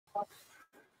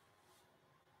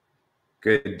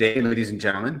Good day, ladies and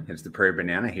gentlemen. It's the Prairie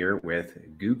Banana here with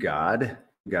GuUGod.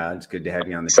 God, it's good to have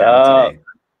you on the channel today.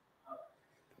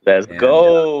 Let's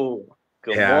go.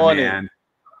 Good morning. Man.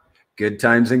 Good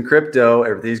times in crypto.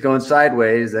 Everything's going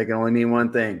sideways. That can only mean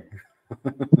one thing.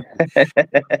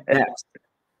 Next.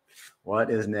 What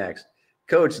is next?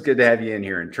 Coach, it's good to have you in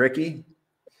here. And Tricky.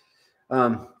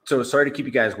 So sorry to keep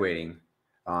you guys waiting.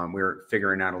 We were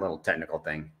figuring out a little technical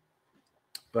thing.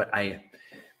 But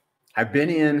I've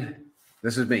been in,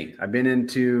 this is me. I've been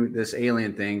into this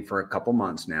alien thing for a couple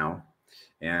months now.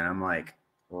 And I'm like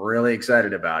really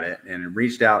excited about it. And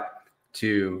reached out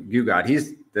to GuUGod.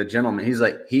 He's the gentleman. He's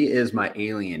like, he is my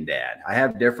alien dad. I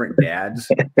have different dads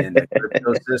in the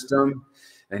crypto system.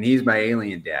 And he's my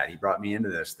alien dad. He brought me into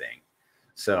this thing.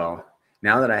 So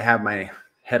now that I have my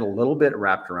head a little bit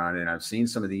wrapped around it and I've seen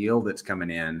some of the yield that's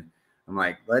coming in, I'm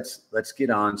like, let's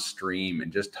get on stream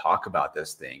and just talk about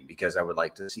this thing, because I would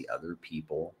like to see other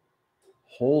people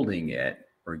holding it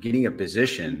or getting a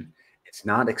position. It's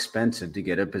not expensive to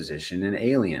get a position in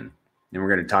alien. And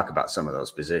we're going to talk about some of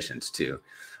those positions too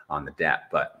on the DApp.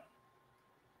 But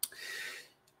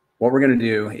what we're going to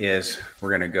do is we're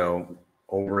going to go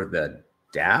over the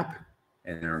DApp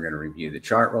and then we're going to review the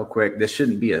chart real quick. This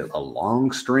shouldn't be a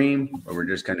long stream, but we're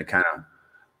just going to kind of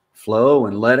flow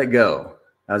and let it go.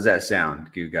 How's that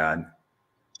sound, GuUGod?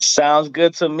 Sounds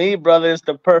good to me, brother. It's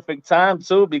the perfect time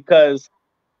too, because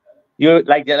you're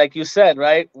like you said,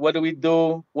 right? What do we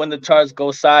do when the charts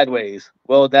go sideways?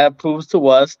 Well, that proves to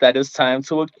us that it's time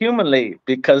to accumulate,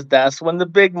 because that's when the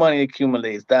big money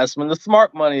accumulates. That's when the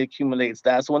smart money accumulates.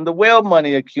 That's when the whale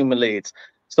money accumulates.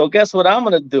 So guess what I'm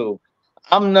going to do?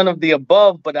 I'm none of the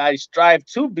above, but I strive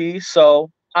to be.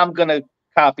 So I'm going to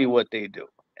copy what they do,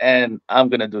 and I'm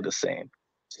going to do the same.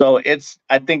 So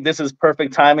I think this is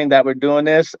perfect timing that we're doing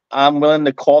this. I'm willing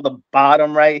to call the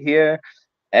bottom right here.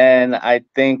 And I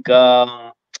think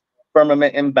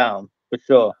firmament inbound for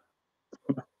sure.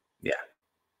 Yeah.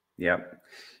 Yep.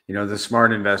 You know, the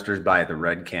smart investors buy the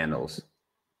red candles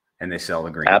and they sell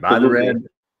the green. Absolutely. Buy the red,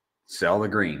 sell the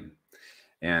green.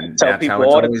 And tell that's people how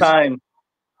it's all always... the time.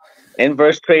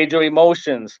 Inverse trade your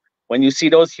emotions. When you see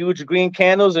those huge green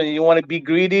candles and you want to be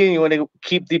greedy and you want to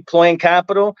keep deploying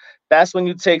capital, that's when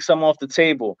you take some off the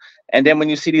table. And then when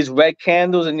you see these red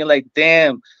candles and you're like,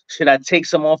 damn, should I take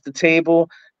some off the table?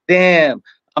 Damn,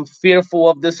 I'm fearful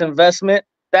of this investment.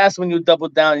 That's when you double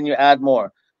down and you add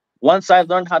more. Once I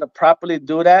learned how to properly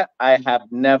do that, I have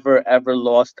never, ever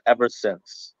lost ever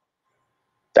since.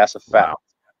 That's a fact.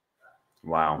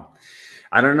 Wow.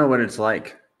 I don't know what it's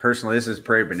like. Personally, this is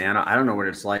Prairie Banana. I don't know what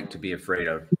it's like to be afraid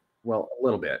of, well, a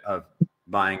little bit of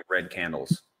buying red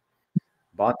candles.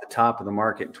 Bought the top of the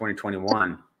market in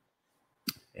 2021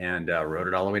 and rode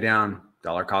it all the way down,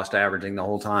 dollar cost averaging the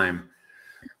whole time.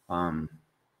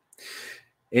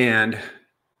 And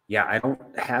yeah, I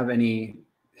don't have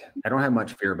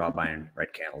much fear about buying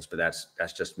red candles, but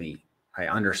that's just me. I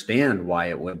understand why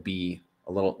it would be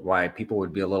why people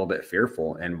would be a little bit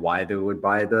fearful and why they would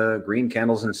buy the green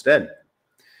candles instead.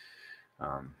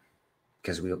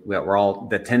 Because we're all,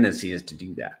 the tendency is to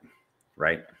do that,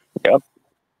 right? Yep.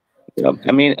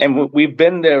 I mean, and we've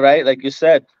been there, right? Like you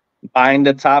said, buying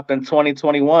the top in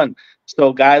 2021.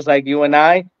 So guys like you and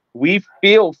I, we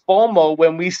feel FOMO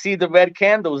when we see the red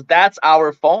candles. That's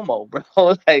our FOMO,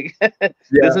 bro. Like,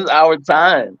 This is our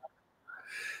time.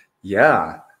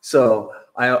 Yeah. So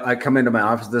I come into my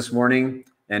office this morning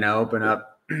and I open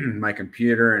up my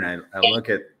computer and I look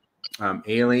at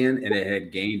alien, and it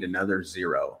had gained another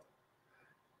 0.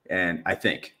 And I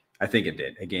think it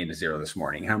did. It gained a 0 this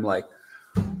morning. And I'm like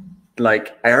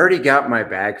I already got my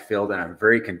bag filled and I'm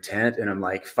very content, and I'm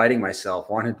like fighting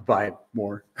myself, wanting to buy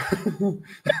more.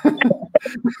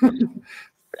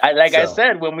 I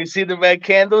said, when we see the red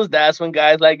candles, that's when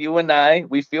guys like you and I,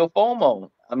 we feel FOMO.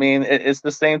 I mean, it's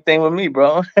the same thing with me,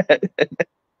 bro.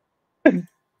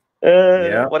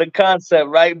 Yeah. What a concept,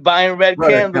 right? Buying red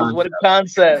candles. What a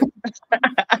concept.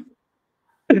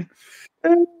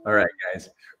 All right, guys,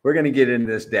 we're going to get into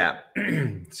this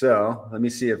DApp. So let me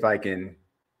see if I can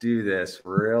do this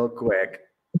real quick,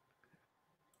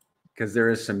 because there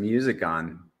is some music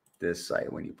on this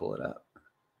site when you pull it up.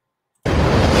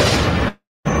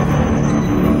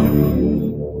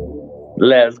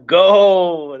 Let's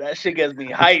go. That shit gets me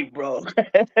hyped, bro.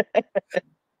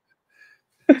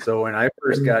 So when I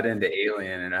first got into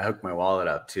alien and I hooked my wallet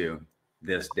up to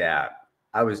this DApp,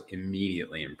 I was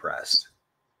immediately impressed.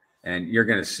 And you're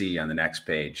going to see on the next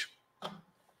page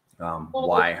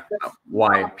why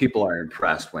people are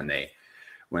impressed when they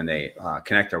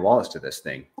connect their wallets to this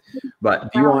thing. But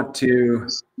if you want to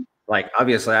Like,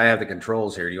 obviously, I have the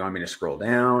controls here. Do you want me to scroll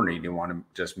down, or do you want to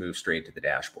just move straight to the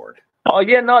dashboard? Oh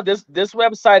yeah, no, this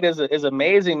website is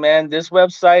amazing, man. This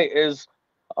website is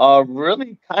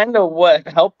really kind of what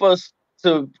helped us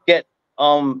to get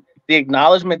the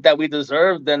acknowledgement that we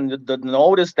deserved and the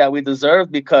notice that we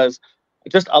deserved, because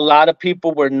just a lot of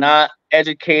people were not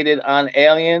educated on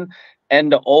Alien,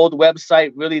 and the old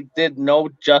website really did no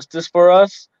justice for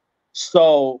us.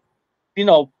 So, you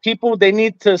know, people, they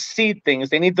need to see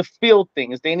things, they need to feel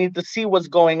things, they need to see what's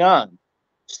going on.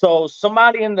 So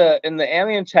somebody in the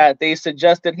alien chat, they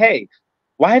suggested, hey,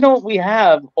 why don't we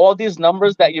have all these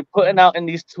numbers that you're putting out in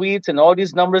these tweets and all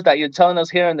these numbers that you're telling us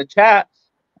here in the chat,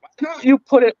 why don't you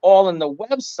put it all in the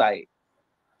website?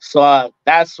 So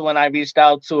that's when I reached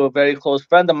out to a very close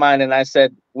friend of mine, and I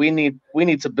said, we need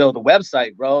to build a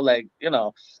website, bro. Like, you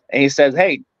know. And he says,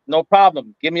 hey, no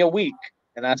problem. Give me a week.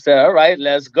 And I said, all right,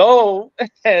 let's go.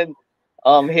 And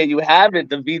here you have it,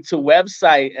 the V2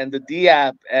 website and the D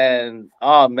app. And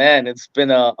oh man, it's been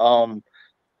a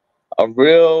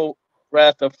real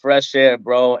breath of fresh air,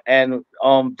 bro. And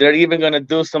they're even gonna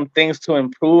do some things to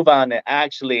improve on it,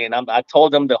 actually. And I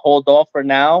told them to hold off for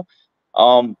now.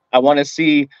 I want to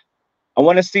see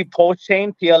post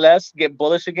chain PLS get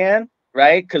bullish again,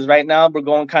 right? Because right now we're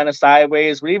going kind of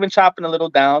sideways. We're even chopping a little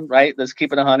down, right? Let's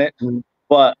keep it 100.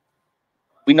 But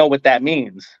we know what that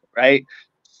means, right?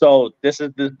 So this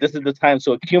is the time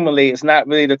to accumulate. It's not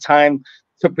really the time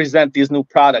to present these new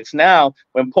products. Now,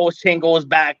 when post chain goes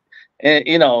back,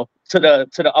 you know, to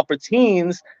the upper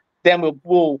teens, then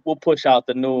we'll push out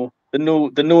the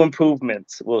new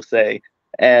improvements, we'll say.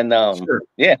 And Sure.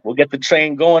 yeah, we'll get the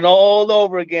train going all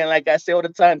over again. Like I say all the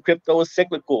time, crypto is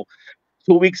cyclical.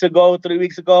 2 weeks ago, 3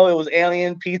 weeks ago, it was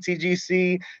Alien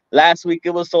PTGC. Last week it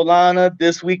was Solana.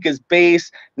 This week is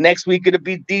Base. Next week it'll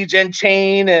be Degen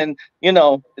Chain. And you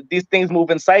know, these things move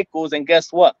in cycles. And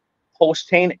guess what? Post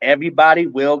chain, everybody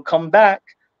will come back.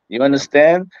 You Yep.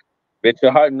 understand?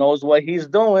 Richard Hart knows what he's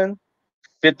doing.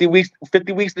 50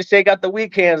 weeks to shake out the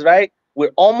weak hands, right?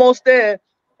 We're almost there.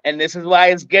 And this is why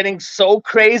it's getting so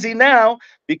crazy now,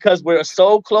 because we're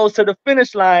so close to the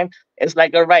finish line. It's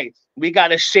like, all right, we got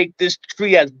to shake this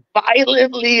tree as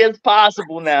violently as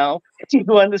possible now.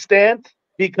 You understand?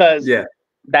 Because Yeah.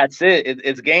 that's it.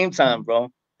 It's game time,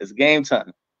 bro. It's game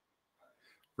time.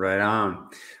 Right on.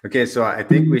 Okay, so I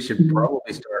think we should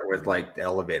probably start with like the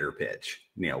elevator pitch.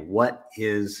 You know, what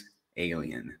is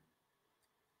Alien?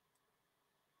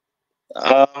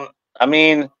 I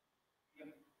mean,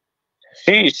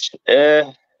 sheesh.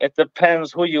 It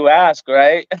depends who you ask,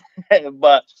 right?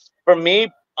 But for me,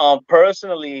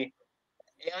 personally,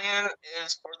 Alien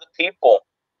is for the people.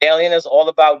 Alien is all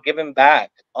about giving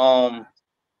back.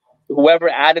 Whoever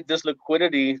added this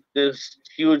liquidity, this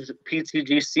huge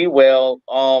PTGC whale,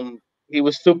 he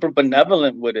was super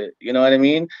benevolent with it. You know what I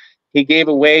mean? He gave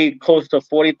away close to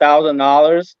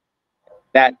 $40,000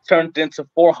 that turned into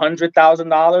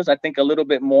 $400,000, I think a little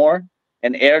bit more,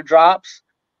 in airdrops,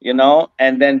 you know.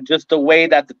 And then just the way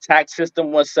that the tax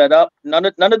system was set up, none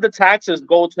of the taxes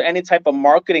go to any type of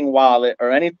marketing wallet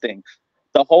or anything.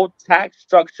 The whole tax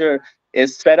structure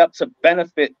is set up to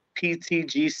benefit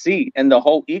PTGC and the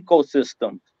whole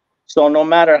ecosystem. So no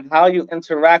matter how you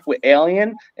interact with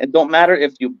Alien, it don't matter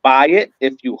if you buy it,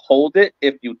 if you hold it,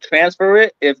 if you transfer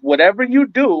it, if whatever you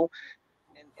do,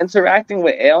 interacting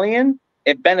with Alien,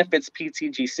 it benefits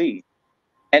PTGC.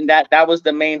 And that was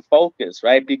the main focus,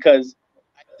 right? Because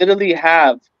I literally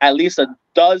have at least a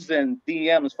dozen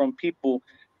DMs from people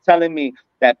telling me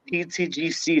that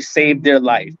PTGC saved their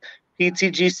life.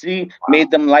 PTGC made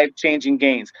them life-changing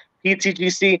gains.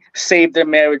 PTGC saved their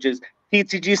marriages.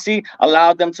 PTGC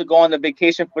allowed them to go on a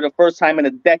vacation for the first time in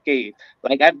a decade.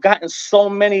 Like, I've gotten so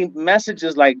many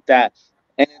messages like that.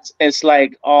 And it's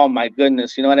like, oh my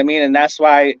goodness, you know what I mean? And that's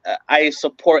why I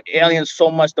support Alien so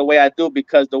much the way I do,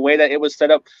 because the way that it was set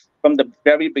up from the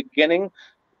very beginning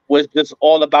was just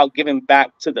all about giving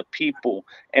back to the people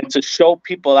and to show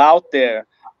people out there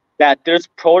that there's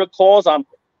protocols on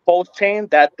post chain,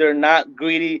 that they're not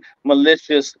greedy,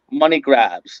 malicious money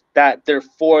grabs, that they're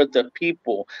for the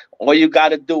people. All you got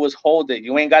to do is hold it.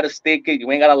 You ain't got to stake it. You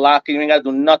ain't got to lock it. You ain't got to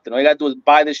do nothing. All you got to do is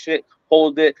buy the shit,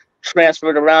 hold it, transfer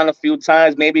it around a few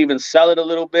times, maybe even sell it a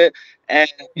little bit, and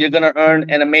you're going to earn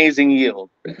an amazing yield,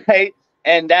 right?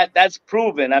 And that's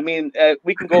proven. I mean,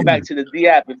 we can go back to the D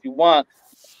app if you want,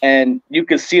 and you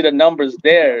can see the numbers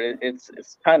there.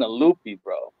 It's kind of loopy,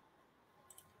 bro.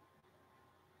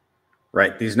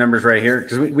 Right. These numbers right here.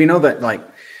 Because we know that like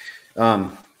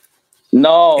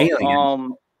No,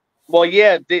 Alien. well,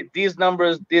 yeah, these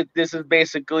numbers, this is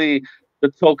basically the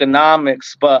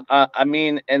tokenomics, but I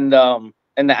mean, in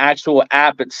the actual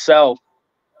app itself,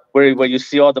 where you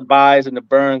see all the buys and the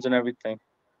burns and everything.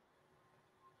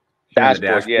 Here in the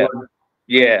Dashboard, yeah. dashboard.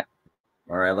 Yeah.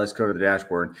 All right, let's go to the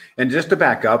dashboard. And just to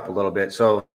back up a little bit,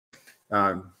 so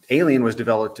Alien was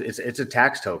developed. It's a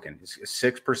tax token. It's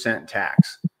a 6%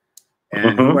 tax,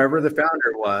 and whoever the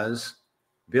founder was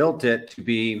built it to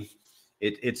be.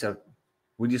 It's a.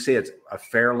 Would you say it's a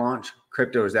fair launch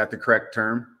crypto? Is that the correct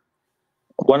term?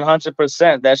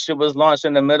 100%. That shit was launched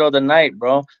in the middle of the night,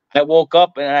 bro. I woke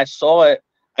up and I saw it.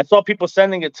 I saw people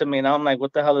sending it to me, and I'm like,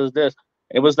 "What the hell is this?"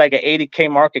 It was like an 80K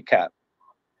market cap.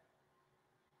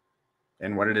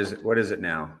 And what is it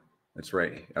now? It's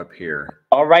right up here.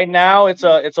 Right now it's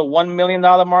a $1 million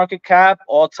market cap.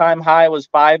 All-time high was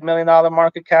 $5 million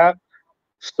market cap.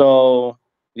 So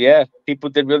yeah, people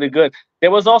did really good.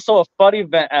 There was also a FUD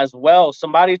event as well.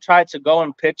 Somebody tried to go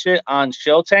and pitch it on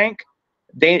Shill Tank.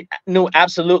 They knew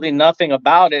absolutely nothing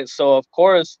about it. So of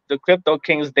course the crypto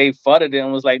kings, they fudded it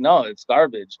and was like, no, it's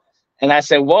garbage. And I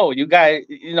said, whoa, you guys,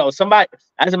 somebody,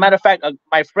 as a matter of fact,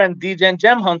 my friend DJ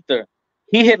Gem Hunter,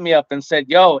 he hit me up and said,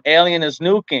 yo, Alien is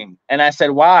nuking. And I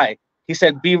said, why? He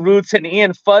said, B Roots and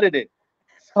Ian fudded it.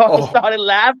 So I started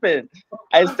laughing.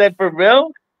 I said, for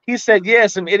real? He said, yeah,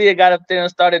 some idiot got up there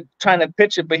and started trying to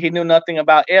pitch it, but he knew nothing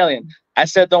about Alien. I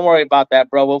said, don't worry about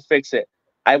that, bro. We'll fix it.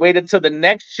 I waited till the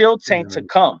next Shill Tank to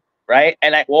come, right?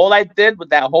 And all I did with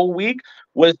that whole week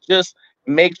was just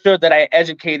make sure that I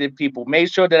educated people,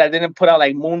 make sure that I didn't put out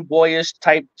like moon boyish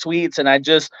type tweets, and I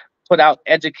just put out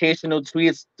educational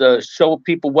tweets to show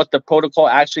people what the protocol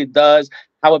actually does,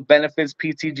 how it benefits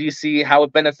PTGC, how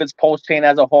it benefits Pulse Chain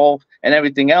as a whole, and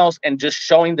everything else, and just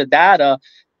showing the data.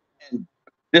 And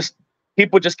this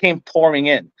people just came pouring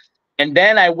in. And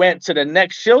then I went to the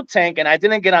next Shill Tank, and I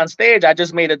didn't get on stage. I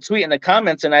just made a tweet in the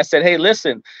comments, and I said, hey,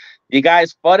 listen, you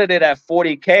guys fudded it at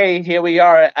 40K. Here we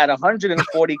are at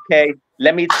 140K.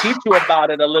 Let me teach you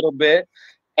about it a little bit.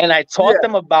 And I taught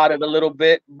them about it a little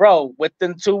bit. Bro,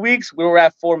 within 2 weeks, we were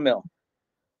at 4 mil.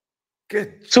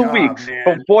 Good 2 job, weeks, man.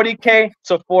 from 40K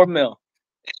to 4 mil.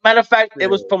 As a matter of fact, it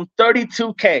was from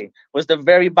 32K was the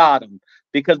very bottom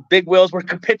because big whales were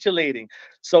capitulating.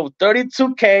 So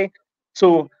 32K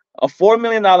to a $4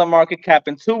 million market cap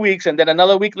in 2 weeks. And then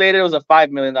another week later, it was a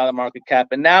 $5 million market cap.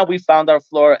 And now we found our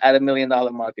floor at $1 million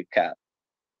market cap.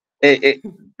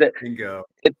 Bingo.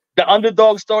 The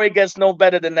underdog story gets no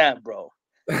better than that, bro.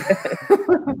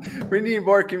 We need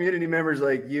more community members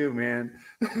like you, man.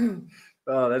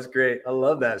 Oh, that's great. I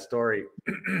love that story.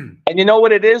 And you know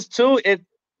what it is too?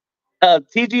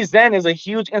 TG Zen is a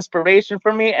huge inspiration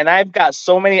for me, and I've got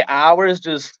so many hours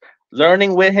just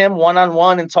learning with him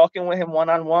one-on-one and talking with him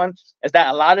one-on-one, is that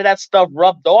a lot of that stuff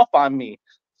rubbed off on me.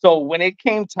 So when it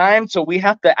came time to we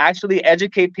have to actually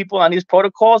educate people on these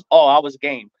protocols, oh, I was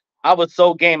game. I was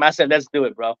so game. I said, let's do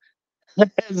it, bro.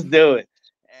 Let's do it.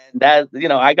 And that,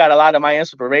 I got a lot of my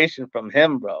inspiration from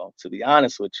him, bro, to be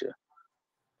honest with you.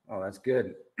 Oh, that's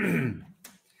good.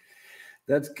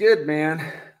 That's good,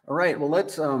 man. All right. Well,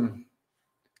 let's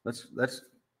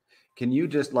can you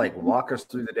just like walk us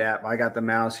through the DApp? I got the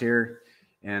mouse here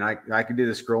and I could do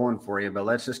the scrolling for you, but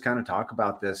let's just kind of talk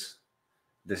about this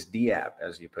DApp,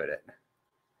 as you put it.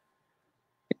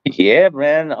 Yeah,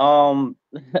 man.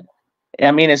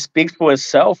 I mean, it speaks for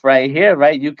itself right here,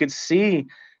 right? You could see,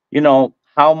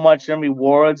 how much in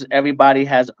rewards everybody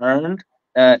has earned,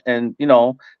 and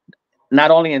not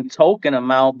only in token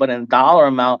amount, but in dollar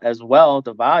amount as well,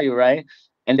 the value, right?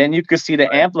 And then you could see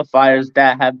the amplifiers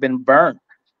that have been burnt.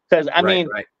 Because, I mean,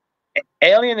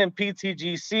 Alien and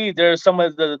PTGC, they're some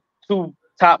of the two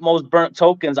top most burnt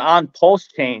tokens on Pulse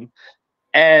Chain.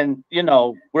 And,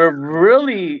 we're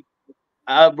really,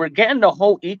 we're getting the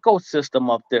whole ecosystem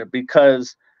up there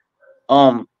because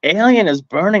Alien is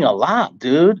burning a lot,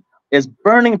 dude. Is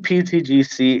burning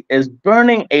PTGC, is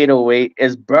burning 808,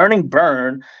 is burning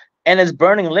burn, and is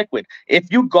burning liquid.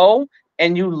 If you go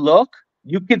and you look,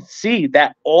 you can see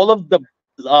that all of the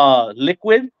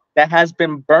liquid that has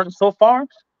been burnt so far,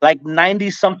 like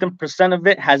 90-something% of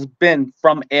it has been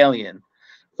from Alien.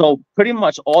 So pretty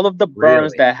much all of the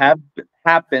burns that have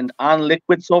happened on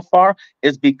liquid so far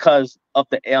is because of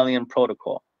the Alien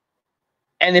protocol.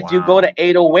 And if you go to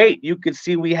 808, you can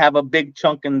see we have a big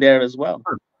chunk in there as well.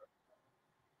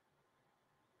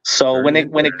 So when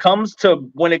it comes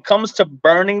to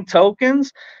burning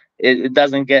tokens, it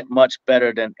doesn't get much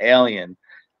better than Alien.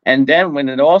 And then when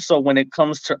it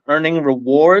comes to earning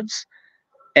rewards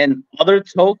and other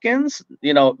tokens,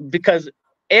 because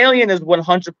Alien is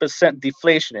 100%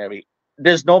 deflationary.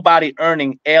 There's nobody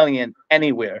earning Alien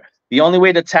anywhere. The only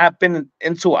way to tap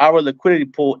into our liquidity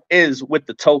pool is with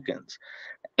the tokens.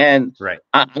 And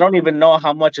I don't even know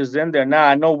how much is in there now.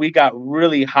 I know we got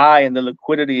really high in the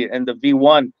liquidity in the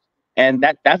V1 And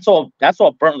that's all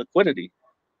burnt liquidity.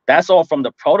 That's all from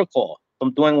the protocol,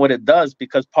 from doing what it does,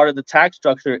 because part of the tax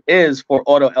structure is for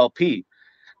auto LP.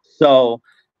 So,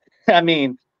 I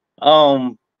mean,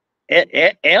 um,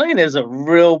 Alien is a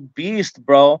real beast,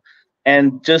 bro.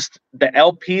 And just the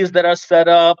LPs that are set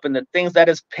up and the things that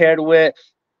it's paired with,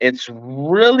 it's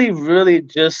really, really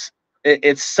just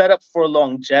it's set up for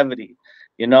longevity,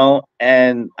 you know.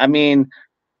 And I mean,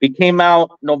 we came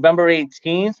out November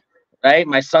 18th, right?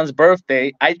 My son's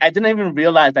birthday. I didn't even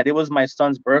realize that it was my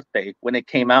son's birthday when it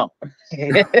came out.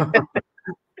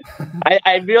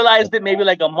 I realized it maybe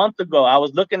like a month ago. I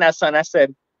was looking at son. I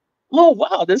said, oh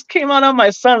wow, this came out on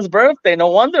my son's birthday. No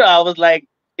wonder I was like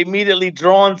immediately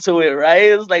drawn to it, right?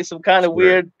 It was like some kind of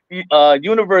weird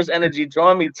universe energy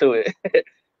drawing me to it.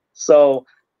 So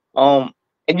and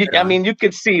I mean you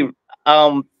could see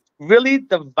really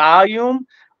the volume.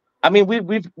 I mean,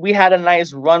 we had a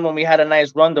nice run. When we had a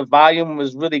nice run, the volume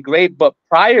was really great. But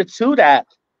prior to that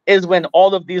is when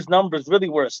all of these numbers really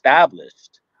were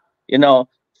established, you know.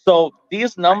 So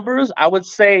these numbers, I would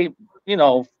say, you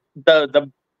know,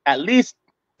 the at least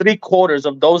 3/4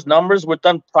 of those numbers were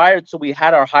done prior to we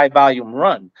had our high volume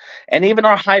run, and even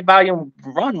our high volume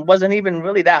run wasn't even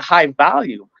really that high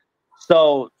volume.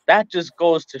 So that just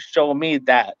goes to show me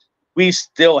that we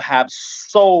still have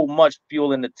so much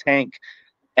fuel in the tank.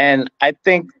 And I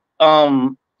think,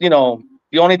 you know,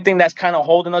 the only thing that's kind of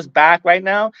holding us back right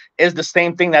now is the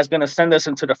same thing that's going to send us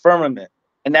into the firmament,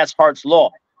 and that's Hart's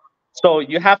law. So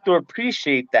you have to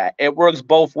appreciate that it works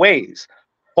both ways.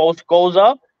 Post goes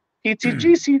up,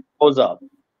 PTGC goes up,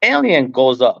 Alien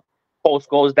goes up. Post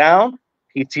goes down,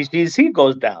 PTGC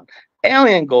goes down,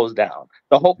 Alien goes down.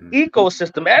 The whole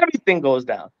ecosystem, everything goes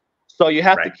down. So you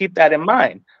have to keep that in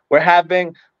mind. We're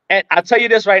having, and I'll tell you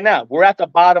this right now, we're at the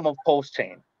bottom of post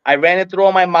chain. I ran it through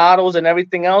all my models and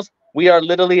everything else. We are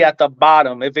literally at the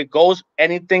bottom. If it goes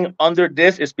anything under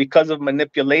this, it's because of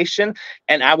manipulation,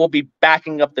 and I will be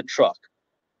backing up the truck.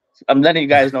 I'm letting you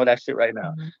guys know that shit right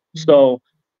now. So,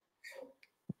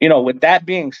 you know, with that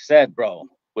being said, bro,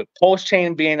 with post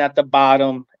chain being at the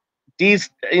bottom,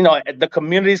 these, you know, the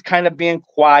community's kind of being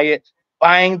quiet,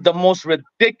 buying the most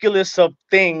ridiculous of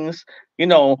things, you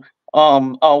know,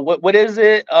 what is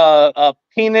it?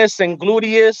 Penis and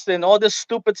gluteus and all this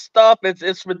stupid stuff.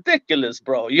 It's ridiculous,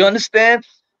 bro. You understand?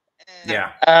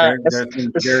 Yeah.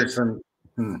 There's some.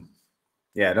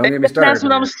 Yeah, don't get me started. That's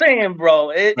what I'm saying,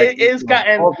 bro. It's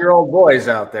gotten 12-year-old boys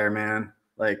out there, man.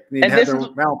 Like need to have their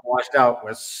mouth washed out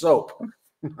with soap.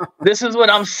 This is what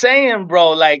I'm saying,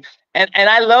 bro. Like, and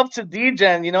I love to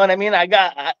degen. You know what I mean? I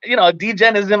got, you know,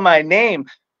 degen is in my name,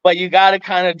 but you got to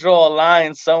kind of draw a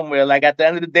line somewhere. Like at the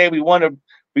end of the day, we want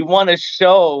to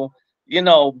show, you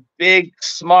know, big,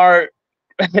 smart,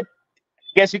 I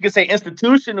guess you could say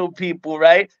institutional people,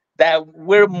 right? That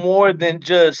we're more than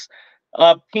just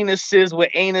penises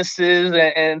with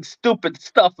anuses and stupid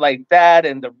stuff like that,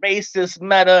 and the racist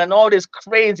meta and all this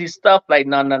crazy stuff. Like,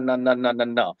 no.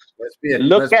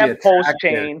 Look at post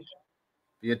chain.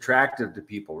 Be attractive to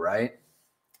people, right?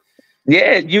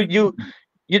 Yeah, you.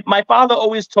 My father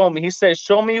always told me. He said,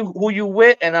 "Show me who you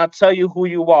with, and I'll tell you who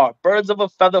you are." Birds of a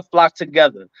feather flock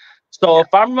together. So if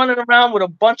I'm running around with a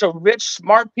bunch of rich,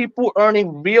 smart people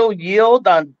earning real yield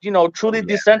on, you know, truly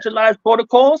decentralized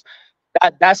protocols,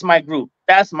 that's my group.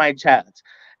 That's my chat.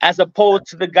 As opposed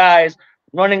to the guys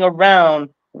running around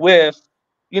with,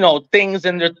 you know, things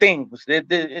in their things.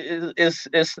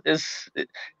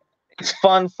 It's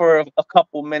fun for a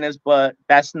couple minutes, but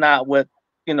that's not what,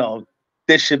 you know,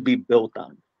 this should be built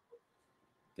on.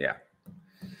 Yeah.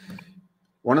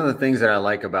 One of the things that I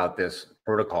like about this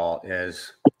protocol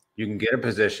is you can get a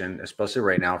position, especially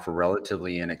right now, for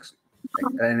relatively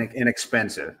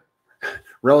inexpensive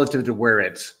relative to where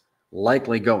it's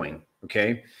likely going.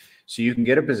 Okay. So you can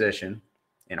get a position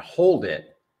and hold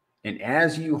it. And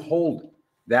as you hold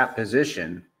that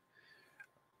position,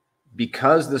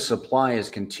 because the supply is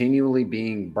continually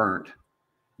being burnt,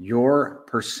 your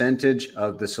percentage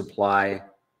of the supply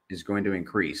is going to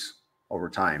increase over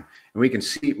time. And we can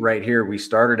see right here, we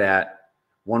started at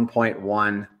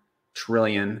 1.1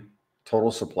 trillion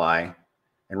total supply.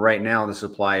 And right now the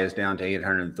supply is down to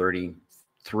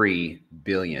 833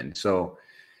 billion. So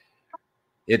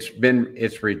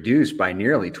it's reduced by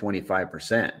nearly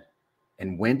 25%.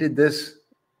 And when did this?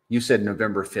 You said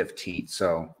November 15th.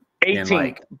 So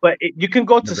 18th, but you can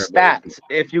go to stats. 18th.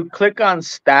 If you click on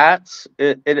stats,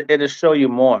 it'll show you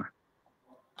more.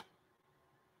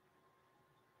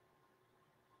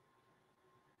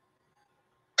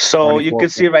 So you can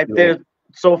see right there,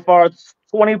 so far,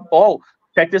 20. Oh,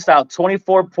 check this out,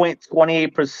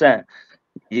 24.28%.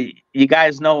 You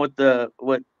guys know what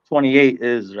 28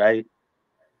 is, right?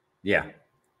 Yeah.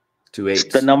 2 It's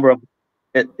 8s. the number of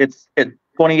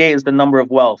 28 is the number of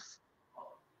wealth.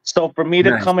 So for me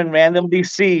to Nice. come and randomly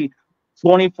see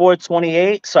 24,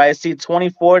 28, so I see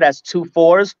 24, that's 2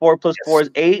 4s, 4 plus 4 is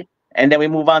 8, and then we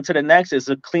move on to the next. It's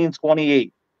a clean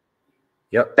 28.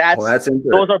 Yep. Well, That's that's into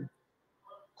those it. are,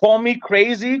 call me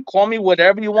crazy, call me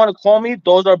whatever you want to call me.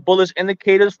 Those are bullish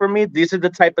indicators for me. These are the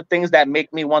type of things that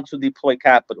make me want to deploy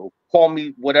capital. Call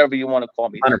me whatever you want to call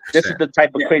me. 100%. This is the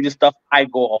type of crazy stuff I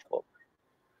go off of.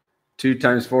 2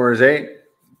 times 4 is 8.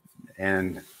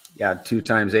 And yeah, 2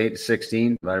 times 8 is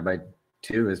 16. Divided by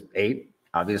 2 is 8,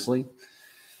 obviously.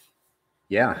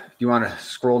 Yeah. Do you want to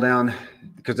scroll down?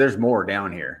 Because there's more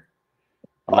down here.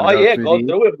 Oh yeah, go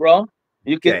through it, bro.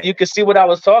 You can see what I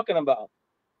was talking about.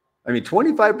 I mean,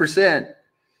 25%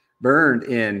 burned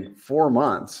in 4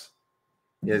 months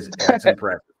that's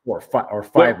impressive. Or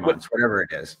 5 months, whatever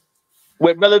it is.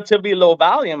 With relatively low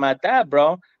volume at that,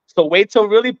 bro. So wait till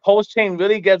really post chain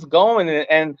really gets going,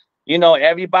 and you know,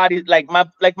 everybody like my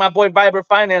boy Viber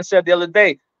Finance said the other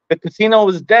day, the casino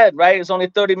is dead, right? It's only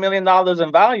 $30 million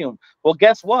in volume. Well,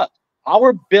 guess what?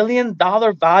 Our $1 billion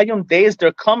volume days,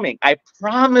 they're coming. I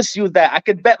promise you that. I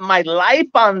could bet my life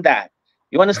on that.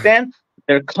 You understand?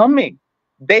 They're coming.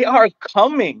 They are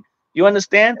coming. You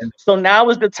understand? So now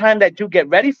is the time that you get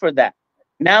ready for that.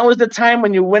 Now is the time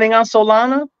when you're winning on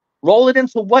Solana, roll it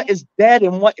into what is dead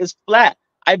and what is flat.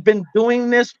 I've been doing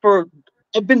this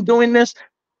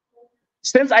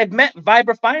since I've met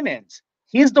Viber Finance.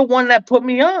 He's the one that put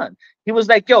me on. He was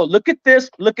like, yo, look at this,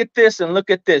 and look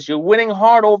at this. You're winning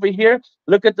hard over here.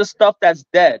 Look at the stuff that's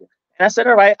dead. And I said,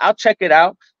 all right, I'll check it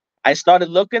out. I started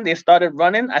looking. They started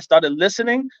running. I started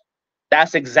listening.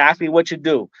 That's exactly what you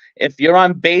do. If you're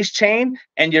on base chain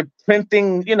and you're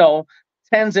printing, you know,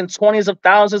 tens and twenties of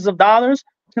thousands of dollars,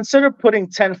 consider putting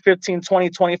 10, 15, 20,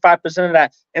 25% of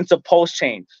that into post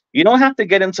chain. You don't have to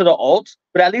get into the alts,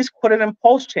 but at least put it in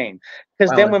post chain.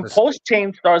 Because then when post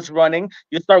chain starts running,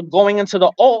 you start going into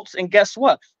the alts, and guess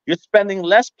what? You're spending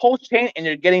less post chain and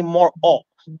you're getting more alt.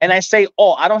 And I say,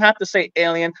 oh, I don't have to say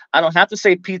Alien. I don't have to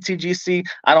say PTGC.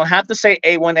 I don't have to say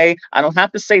A1A. I don't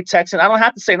have to say Texan. I don't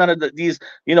have to say none of these,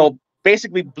 you know,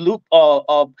 basically blue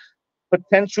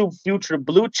potential future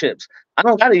blue chips. I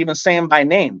don't got to even say them by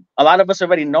name. A lot of us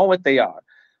already know what they are.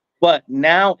 But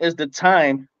now is the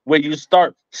time where you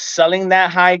start selling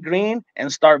that high green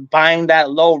and start buying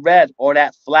that low red or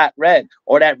that flat red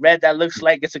or that red that looks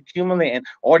like it's accumulating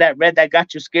or that red that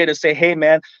got you scared to say, hey,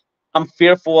 man, I'm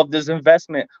fearful of this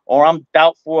investment, or I'm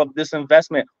doubtful of this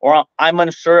investment, or I'm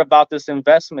unsure about this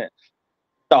investment.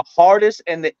 The hardest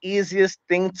and the easiest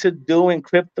thing to do in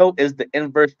crypto is the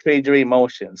inverse trade your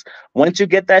emotions. Once you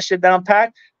get that shit down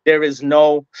packed, there is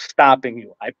no stopping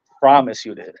you. I promise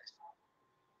you this.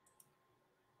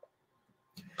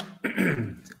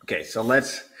 Okay, so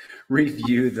let's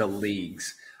review the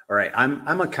leagues. All right,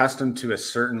 I'm accustomed to a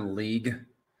certain league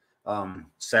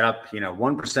setup. You know,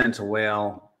 1% a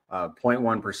whale,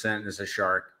 0.1% is a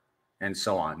shark, and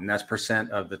so on. And that's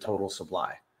percent of the total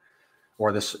supply,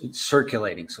 or the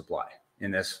circulating supply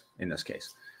in this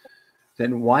case.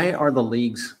 Then why are the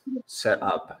leagues set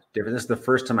up different? This is the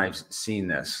first time I've seen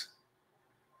this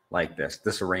like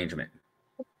this arrangement.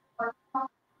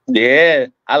 Yeah,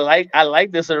 I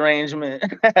like this arrangement.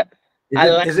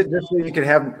 Is it just so you could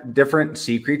have different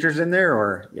sea creatures in there,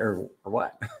 or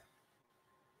what?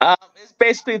 It's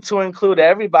basically to include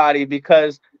everybody,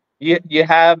 because you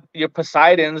have your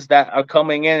Poseidons that are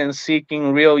coming in and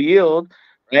seeking real yield,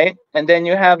 right? And then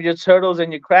you have your turtles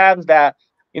and your crabs that,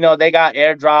 you know, they got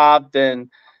airdropped, and,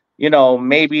 you know,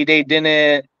 maybe they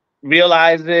didn't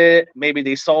realize it, maybe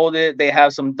they sold it, they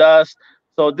have some dust.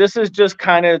 So this is just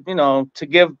kind of, you know, to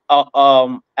give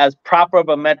as proper of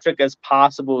a metric as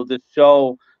possible to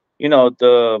show, you know,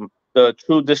 the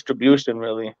true distribution,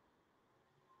 really.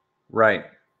 Right.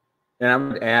 And I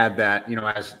would add that, you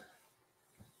know,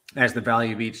 as the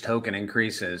value of each token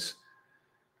increases,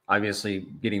 obviously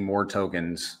getting more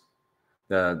tokens,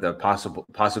 the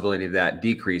possibility of that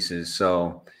decreases.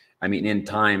 So, I mean, in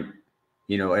time,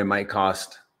 you know, it might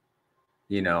cost,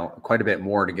 you know, quite a bit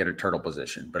more to get a turtle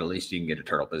position, but at least you can get a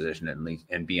turtle position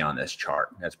and be on this chart.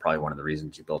 That's probably one of the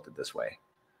reasons you built it this way.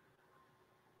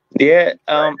 Yeah.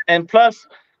 And plus,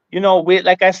 you know,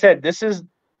 like I said, this is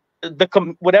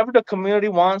whatever the community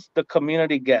wants, the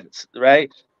community gets,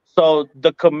 right? So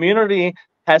the community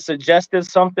has suggested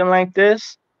something like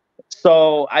this.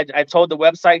 So I told the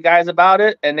website guys about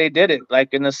it, and they did it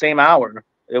like in the same hour.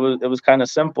 It was kind of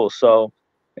simple. So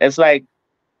it's like,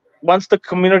 once the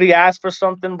community asks for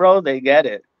something, bro, they get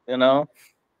it. You know,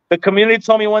 the community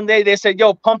told me one day, they said,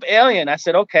 yo, pump Alien. I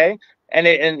said, okay. and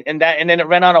then it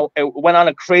went on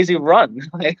a crazy run.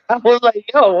 Like, I was like,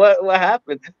 yo, what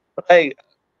happened? Like,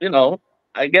 you know,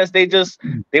 I guess they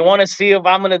want to see if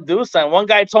I'm gonna do something. One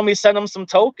guy told me send him some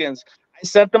tokens. I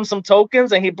sent them some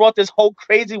tokens, and he brought this whole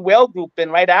crazy whale group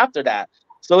in right after that.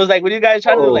 So it was like, what are you guys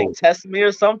trying to do, like test me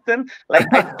or something? Like,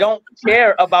 I don't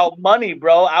care about money,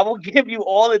 bro. I will give you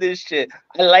all of this shit.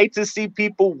 I like to see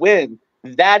people win.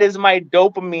 That is my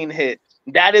dopamine hit.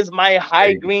 That is my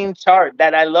high green chart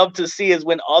that I love to see, is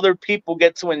when other people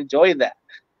get to enjoy that.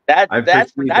 That's what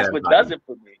does it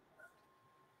for me.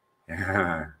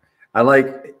 Yeah. I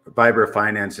like Vibra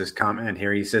Finance's comment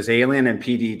here. He says Alien and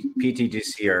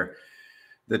PTGC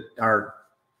are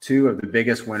two of the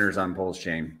biggest winners on Pulse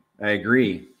Chain. I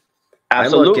agree.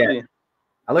 Absolutely.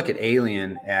 I look at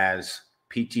Alien as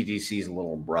PTGC's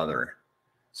little brother.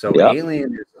 So Yep.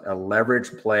 Alien is a leverage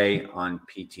play on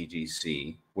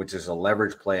PTGC, which is a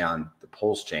leverage play on the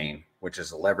Pulse Chain, which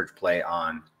is a leverage play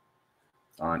on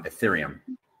Ethereum.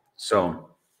 So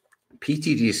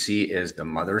PTGC is the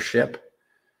mothership.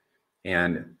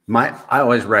 And I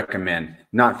always recommend,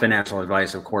 not financial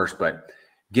advice, of course, but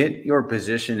get your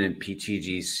position in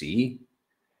PTGC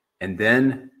and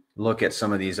then look at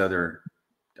some of these other,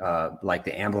 like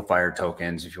the amplifier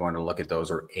tokens, if you want to look at those,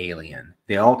 or Alien.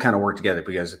 They all kind of work together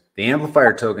because the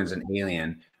amplifier tokens and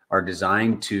Alien are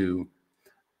designed to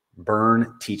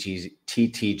burn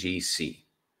PTGC,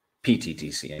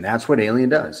 and that's what Alien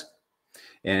does.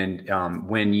 And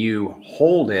when you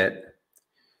hold it,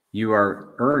 you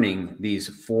are earning these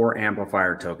 4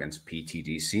 amplifier tokens: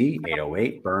 PTGC,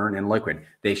 808, Burn, and Liquid.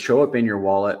 They show up in your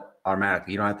wallet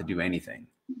automatically. You don't have to do anything.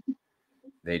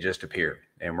 They just appear.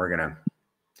 And we're going to,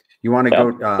 you want to go,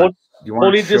 you want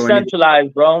fully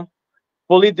decentralized, bro.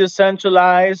 Fully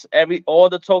decentralized. All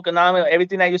the tokenomics,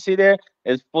 everything that you see there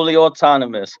is fully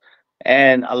autonomous.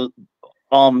 And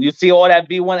you see all that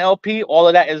V1 LP, all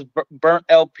of that is burnt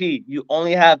LP. You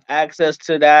only have access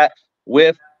to that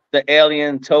with the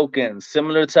Alien tokens,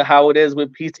 similar to how it is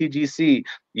with PTGC.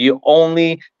 You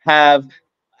only have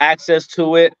access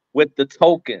to it with the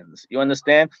tokens. You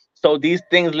understand? So these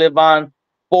things live on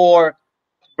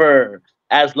forever.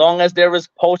 As long as there is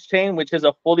Pulse Chain, which is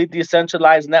a fully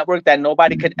decentralized network that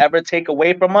nobody could ever take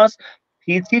away from us,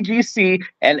 PTGC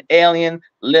and Alien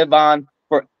live on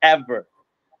forever.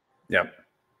 Yep.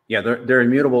 Yeah, they're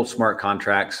immutable smart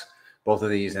contracts, both of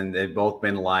these, and they've both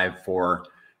been live for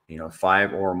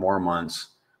 5 or more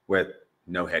months with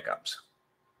no hiccups.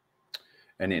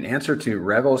 And in answer to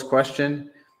Revel's question,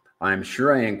 I'm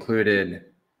sure I included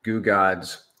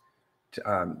GuUGod's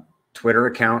Twitter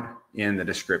account in the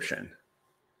description.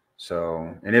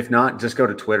 So, and if not, just go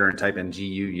to Twitter and type in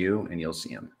GUU and you'll see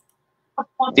him.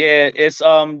 Yeah, it's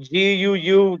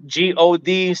GUUGOD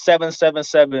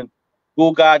 777,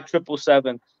 GuUGod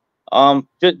 777.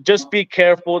 Just be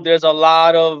careful. There's a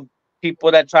lot of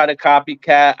people that try to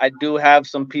copycat. I do have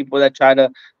some people that try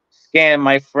to scam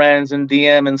my friends and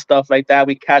DM and stuff like that.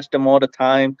 We catch them all the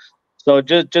time. So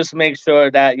just make sure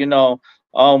that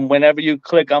whenever you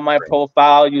click on my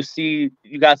profile, you see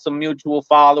you got some mutual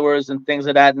followers and things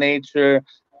of that nature.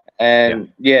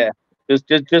 And just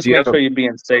make sure you're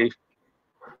being safe.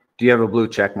 Do you have a blue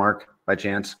check mark by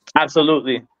chance?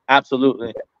 Absolutely.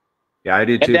 Yeah, I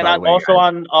do too. And then I'm also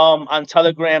on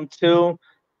Telegram too.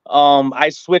 I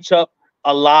switch up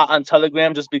a lot on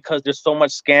Telegram just because there's so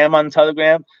much scam on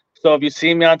Telegram. So if you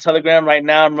see me on Telegram right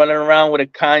now, I'm running around with a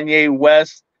Kanye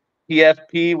West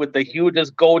PFP with the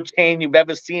hugest gold chain you've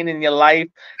ever seen in your life.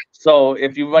 So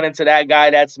if you run into that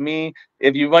guy, that's me.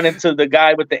 If you run into the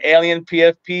guy with the Alien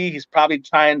PFP, he's probably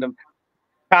trying to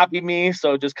copy me.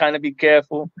 So just kind of be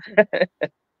careful.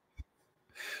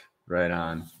 Right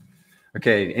on.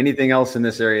 Okay. Anything else in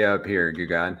this area up here,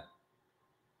 GuUGod?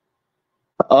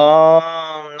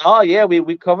 Oh yeah,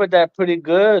 we covered that pretty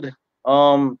good.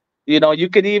 You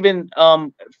could even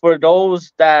for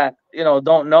those that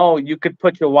don't know, you could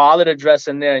put your wallet address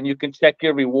in there and you can check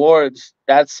your rewards.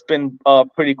 That's been a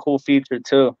pretty cool feature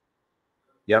too.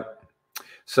 Yep.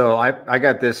 So I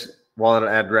got this wallet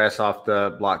address off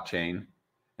the blockchain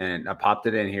and I popped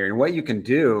it in here. And what you can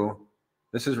do,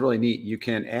 this is really neat. You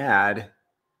can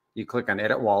you click on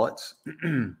edit wallets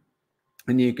and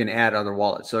you can add other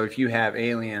wallets. So if you have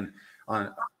Alien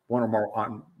on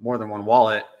more than one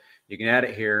wallet, you can add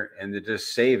it here and then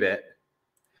just save it.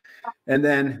 And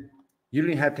then you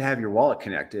don't even have to have your wallet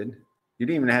connected. You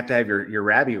don't even have to have your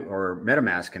Rabby or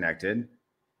MetaMask connected.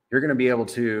 You're going to be able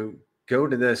to go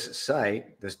to this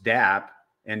site, this DApp,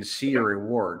 and see your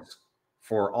rewards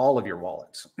for all of your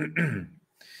wallets.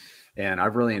 And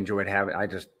I've really enjoyed I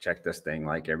just check this thing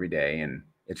like every day, and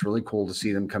it's really cool to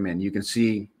see them come in. You can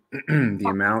see the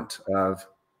amount of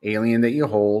alien that you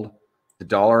hold, the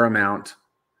dollar amount,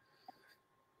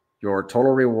 your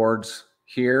total rewards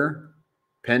here,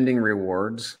 pending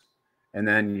rewards, and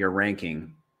then your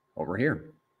ranking over here.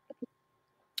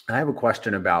 I have a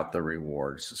question about the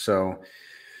rewards. So,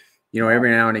 you know,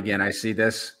 every now and again I see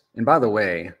this. And by the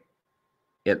way,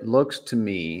 it looks to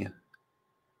me,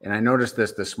 and I noticed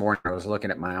this morning, I was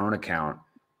looking at my own account,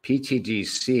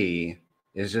 PTGC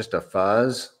is just a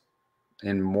fuzz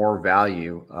and more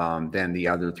value than the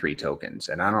other 3 tokens.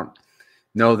 And I don't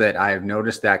know that I've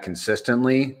noticed that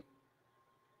consistently,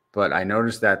 but I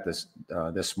noticed that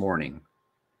this morning,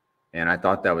 and I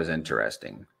thought that was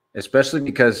interesting, especially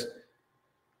because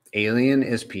Alien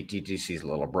is PTGC's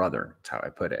little brother. That's how I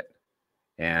put it.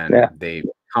 And they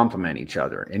complement each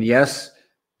other. And yes,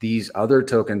 these other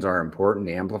tokens are important,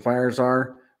 the amplifiers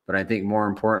are, but I think more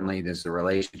importantly, there's the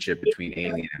relationship between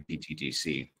Alien and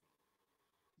PTGC.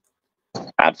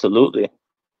 Absolutely.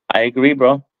 I agree,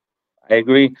 bro. I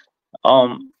agree.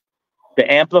 The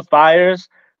amplifiers,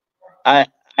 I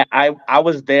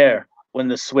was there when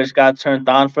the switch got turned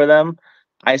on for them.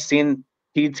 I seen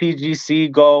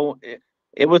PTGC go,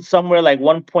 it was somewhere like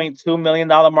 $1.2 million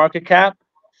market cap,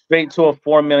 straight to a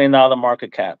 $4 million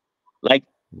market cap. Like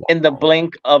in the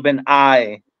blink of an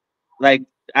eye. Like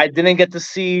I didn't get to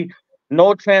see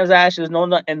no transactions,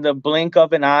 in the blink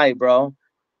of an eye, bro.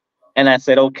 And I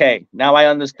said, okay, now I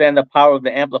understand the power of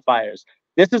the amplifiers.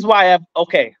 This is why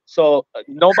so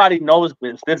nobody knows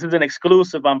this. This is an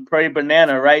exclusive on Prairie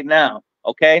Banana right now.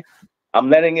 Okay. I'm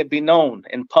letting it be known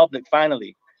in public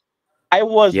finally. I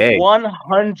was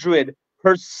 100%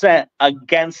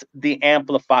 against the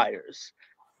amplifiers.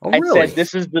 Oh, I really? said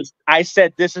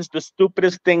this is the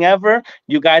stupidest thing ever.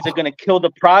 You guys are gonna kill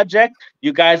the project.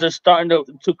 You guys are starting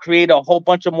to create a whole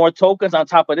bunch of more tokens on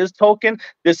top of this token.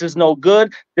 This is no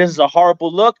good. This is a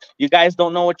horrible look. You guys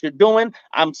don't know what you're doing.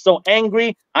 I'm so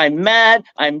angry. I'm mad.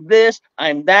 I'm this.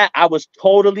 I'm that. I was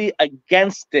totally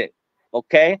against it.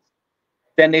 Okay.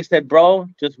 Then they said, bro,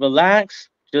 just relax,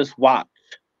 just watch.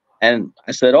 And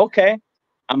I said, okay.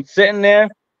 I'm sitting there.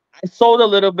 I sold a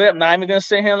little bit. I'm not even gonna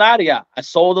sit here and lie to y'all. I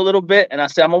sold a little bit, and I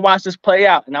said I'm gonna watch this play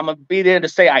out, and I'm gonna be there to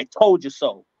say I told you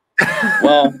so.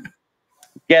 Well,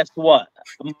 guess what?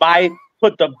 I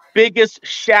put the biggest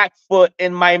Shaq foot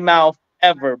in my mouth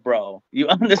ever, bro. You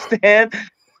understand?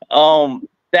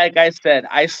 That guy said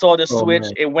I saw the switch.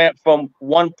 Man. It went from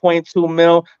 1.2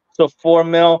 mil to 4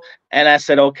 mil, and I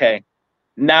said, okay,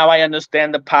 now I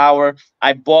understand the power.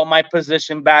 I bought my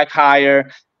position back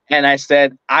higher. And I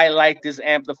said, I like this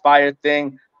amplifier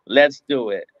thing. Let's do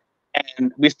it.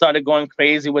 And we started going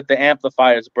crazy with the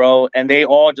amplifiers, bro. And they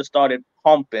all just started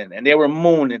pumping and they were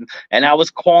mooning. And I was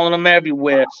calling them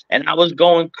everywhere. And I was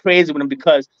going crazy with them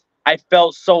because I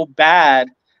felt so bad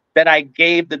that I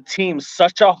gave the team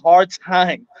such a hard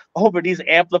time over these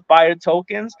amplifier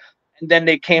tokens. And then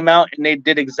they came out and they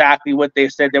did exactly what they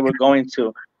said they were going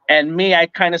to. And me, I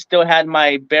kind of still had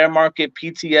my bear market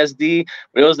PTSD,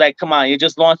 where it was like, come on, you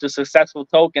just launched a successful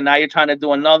token. Now you're trying to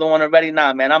do another one already.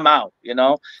 Nah, man, I'm out, you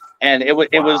know? And it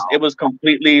was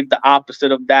completely the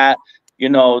opposite of that. You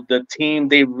know, the team,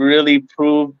 they really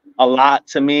proved a lot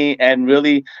to me and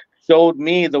really showed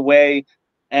me the way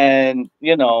and,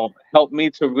 you know, helped me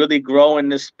to really grow in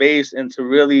this space and to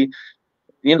really,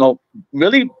 you know,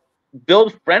 really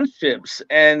build friendships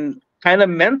and kind of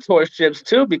mentorships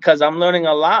too, because I'm learning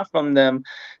a lot from them.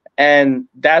 And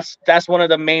that's one of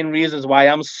the main reasons why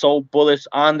I'm so bullish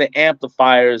on the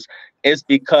amplifiers, is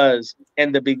because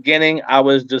in the beginning I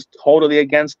was just totally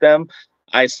against them.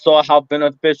 I saw how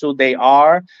beneficial they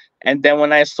are, and then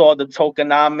when I saw the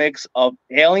tokenomics of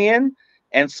Alien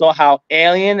and saw how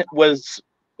Alien was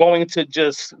going to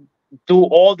just do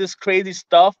all this crazy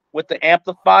stuff with the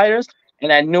amplifiers,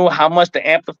 and I knew how much the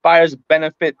amplifiers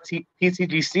benefit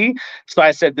PTGC. So I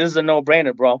said, this is a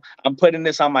no-brainer, bro. I'm putting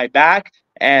this on my back,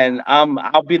 and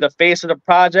I'll be the face of the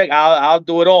project. I'll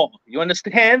do it all. You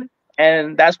understand?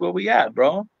 And that's where we at,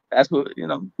 bro. That's what, you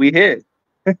know, we hit.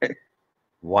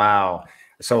 Wow.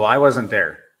 So I wasn't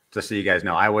there, just so you guys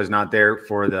know. I was not there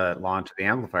for the launch of the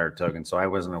amplifier token, so I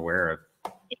wasn't aware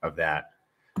of that.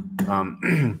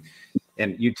 And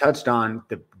you touched on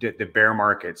the bear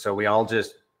market. So we all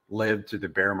just lived through the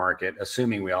bear market,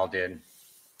 assuming we all did.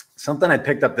 Something I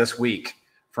picked up this week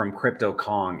from Crypto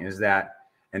Kong is that,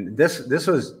 and this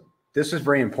was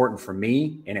very important for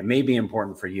me, and it may be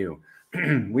important for you.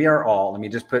 We are all, let me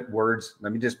just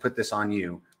put this on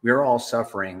you. We are all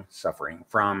suffering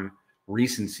from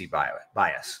recency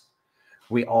bias.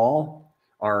 We all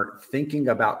are thinking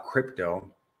about crypto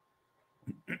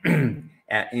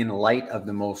in light of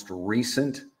the most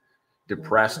recent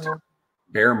depressed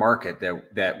bear market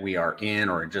that we are in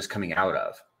or just coming out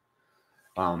of.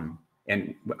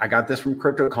 And I got this from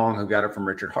Crypto Kong, who got it from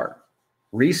Richard Hart.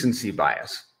 Recency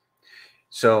bias.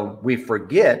 So we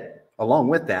forget, along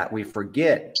with that, we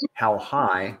forget how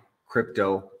high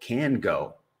crypto can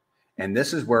go. And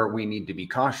this is where we need to be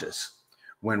cautious.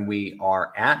 When we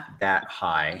are at that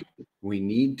high, we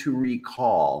need to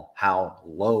recall how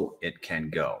low it can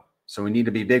go. So we need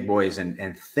to be big boys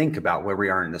and think about where we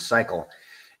are in the cycle.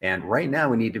 And right now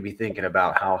we need to be thinking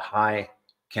about how high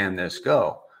can this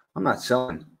go. I'm not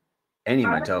selling any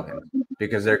of my tokens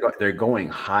because they're going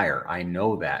higher. I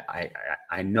know that.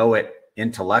 I know it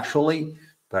intellectually,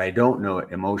 but I don't know it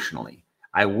emotionally.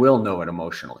 I will know it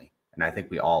emotionally, and I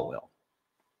think we all will.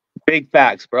 Big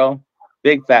facts, bro.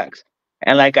 Big facts.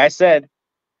 And like I said,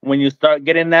 when you start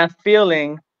getting that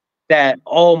feeling that,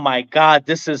 oh my God,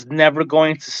 this is never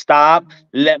going to stop,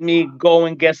 let me go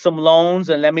and get some loans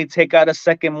and let me take out a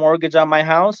second mortgage on my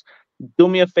house, do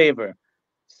me a favor.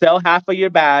 Sell half of your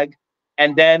bag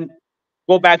and then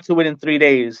go back to it in 3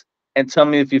 days and tell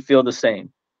me if you feel the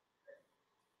same.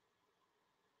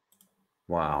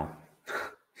 Wow.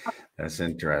 That's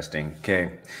interesting.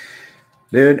 Okay.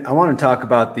 Dude, I want to talk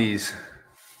about these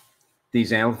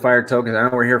amplifier tokens. I know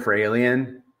we're here for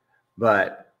Alien,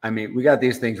 but I mean, we got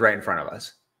these things right in front of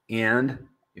us. And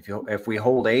if we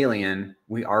hold Alien,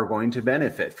 we are going to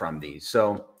benefit from these.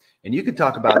 So, and you could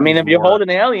talk about, I mean, if you're holding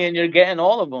Alien, you're getting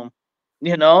all of them,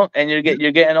 you know, and you're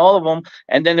getting all of them.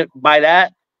 And then by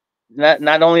that,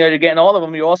 not only are you getting all of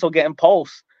them, you're also getting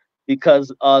pulse,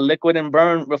 because liquid and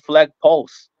burn reflect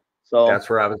pulse. So that's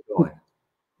where I was going.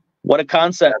 What a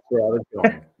concept. That's where I was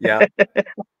going. Yeah.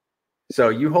 So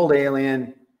you hold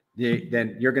Alien,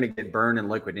 then you're going to get burn and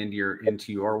liquid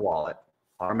into your wallet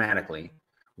automatically,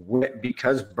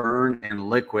 because burn and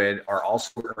liquid are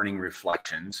also earning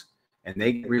reflections, and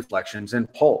they get reflections in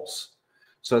pulse.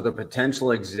 So the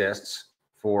potential exists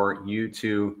for you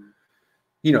to,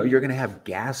 you know, you're going to have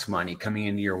gas money coming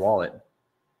into your wallet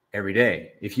every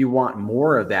day. If you want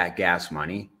more of that gas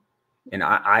money, and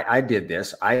I did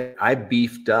this, I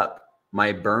beefed up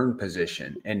my burn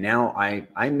position, and now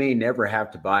I may never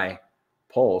have to buy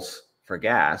pulse for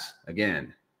gas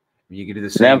again. You can do the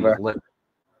same with liquid.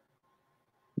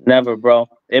 Never, bro.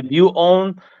 If you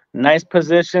own nice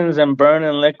positions and burn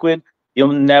and liquid,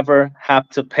 you'll never have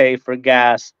to pay for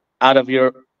gas out of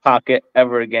your pocket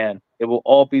ever again. It will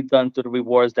all be done through the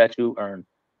rewards that you earn.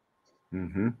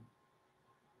 Mm-hmm.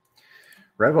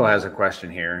 Revo has a question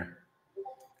here.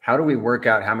 How do we work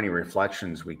out how many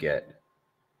reflections we get?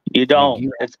 You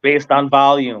don't. It's based on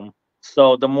volume.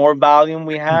 So the more volume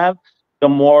we have, the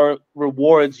more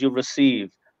rewards you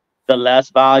receive. The less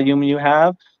volume you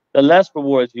have, the less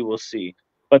rewards you will see.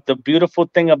 But the beautiful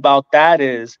thing about that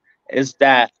is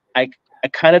that I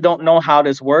kind of don't know how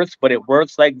this works, but it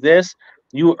works like this.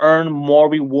 You earn more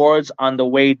rewards on the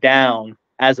way down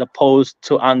as opposed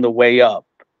to on the way up,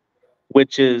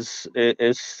 which is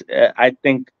I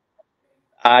think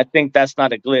that's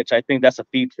not a glitch. I think that's a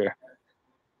feature.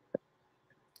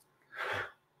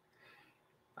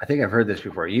 I think I've heard this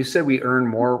before. You said we earn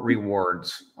more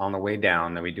rewards on the way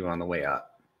down than we do on the way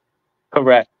up.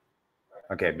 Correct.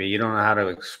 Okay, but you don't know how to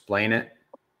explain it?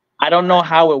 I don't know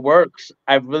how it works.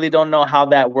 I really don't know how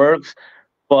that works,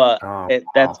 but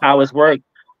that's how it works.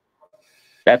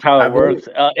 That's how it works.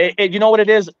 You know what it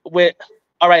is with,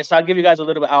 all right, so I'll give you guys a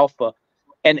little bit alpha.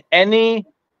 And any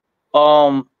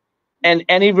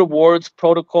rewards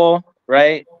protocol,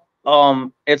 right?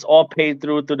 It's all paid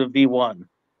through the V1,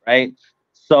 right?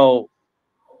 So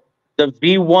the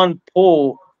V1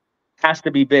 pool has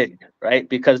to be big, right?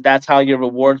 Because that's how your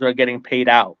rewards are getting paid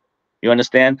out. You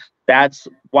understand? That's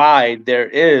why there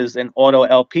is an auto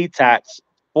LP tax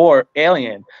for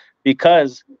Alien,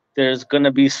 because there's going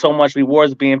to be so much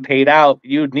rewards being paid out.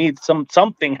 You need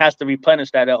something has to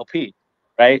replenish that LP,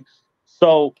 right?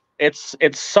 So it's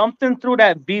something through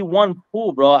that V1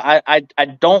 pool, bro. I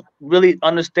don't really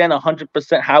understand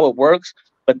 100% how it works,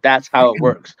 but that's how it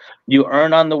works. You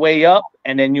earn on the way up,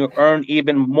 and then you earn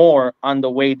even more on the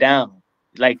way down.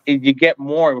 Like you get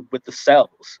more with the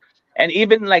cells. And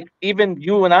even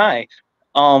you and I,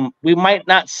 we might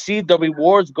not see the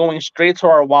rewards going straight to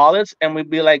our wallets, and we'd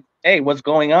be like, hey, what's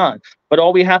going on? But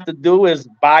all we have to do is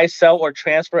buy, sell, or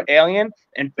transfer Alien,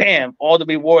 and bam, all the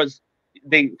rewards,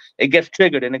 it gets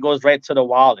triggered and it goes right to the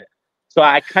wallet. So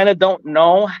I kind of don't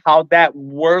know how that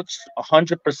works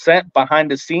 100%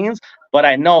 behind the scenes, but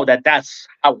I know that that's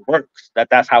how it works,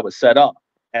 that's how it's set up.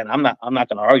 And I'm not going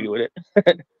to argue with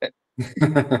it.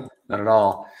 Not at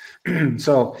all.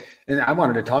 So, and I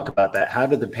wanted to talk about that. How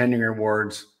did the pending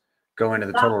rewards go into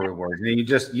the total rewards? And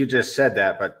you just said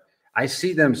that, but I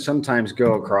see them sometimes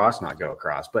go across, not go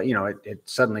across, but you know, it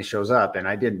suddenly shows up and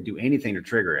I didn't do anything to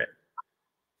trigger it.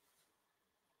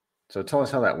 So tell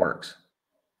us how that works.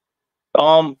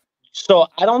 So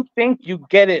I don't think you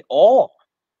get it all.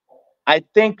 I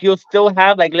think you'll still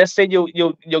have, like, let's say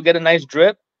you'll get a nice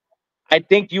drip. I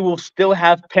think you will still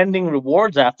have pending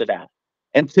rewards after that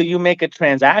until you make a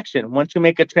transaction. Once you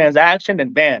make a transaction,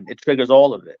 then bam, it triggers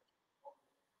all of it.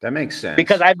 That makes sense.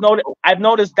 Because I've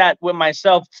noticed that with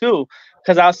myself too.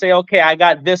 Because I'll say, okay, I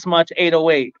got this much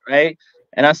 808, right?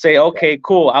 And I say, okay,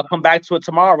 cool. I'll come back to it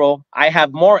tomorrow. I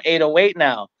have more 808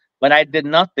 now, but I did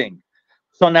nothing.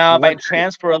 So now if I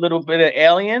transfer a little bit of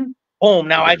alien, boom,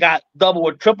 now I got double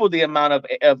or triple the amount of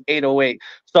 808.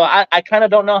 So I kind of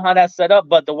don't know how that's set up,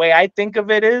 but the way I think of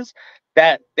it is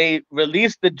that they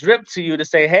release the drip to you to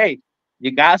say, hey,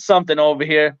 you got something over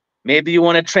here. Maybe you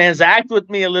want to transact with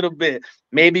me a little bit.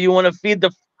 Maybe you want to feed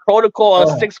the protocol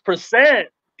 6%.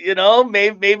 You know,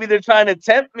 maybe they're trying to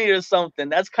tempt me or something.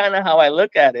 That's kind of how I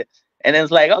look at it. And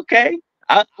it's like, okay,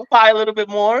 I'll buy a little bit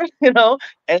more, you know,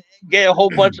 and get a whole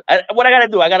bunch. What I got to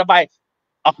do? I got to buy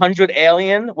 100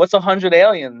 alien. What's 100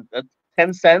 alien?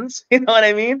 10 cents. You know what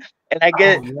I mean? And I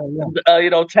get,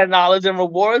 $10 in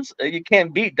rewards. You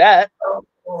can't beat that.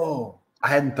 Oh, I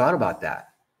hadn't thought about that.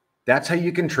 That's how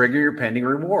you can trigger your pending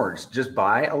rewards. Just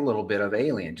buy a little bit of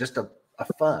alien, just a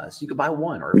fuzz. You could buy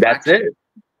one or that's it.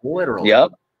 Literally.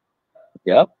 Yep.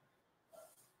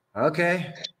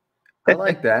 Okay. I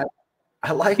like that.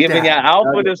 I like giving you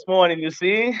alpha this morning, you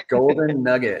see? Golden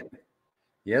nugget.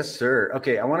 Yes, sir.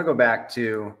 Okay, I want to go back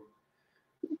to,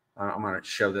 I'm going to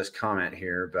show this comment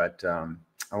here, but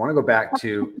I want to go back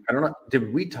to, I don't know,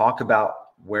 did we talk about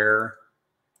where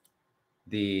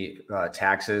the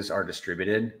taxes are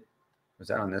distributed? Was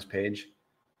that on this page?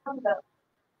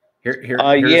 Here's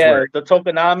where, the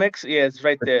tokenomics. Yeah, it's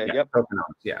right there. Yeah, yep.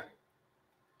 Tokenomics, yeah.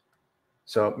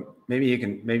 So maybe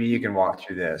you can walk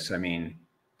through this. I mean,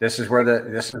 this is where that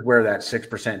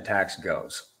 6% tax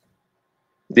goes.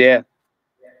 Yeah.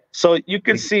 So you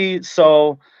can see,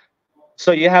 so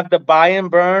you have the buy and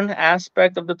burn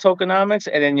aspect of the tokenomics,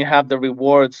 and then you have the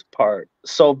rewards part.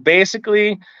 So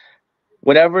basically,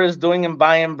 whatever is doing in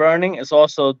buy and burning is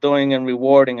also doing in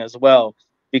rewarding as well.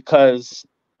 Because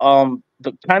the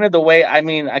way, I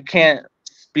mean, I can't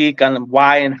speak on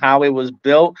why and how it was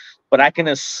built, but I can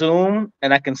assume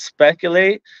and I can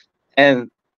speculate,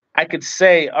 and I could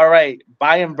say, all right,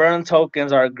 buy and burn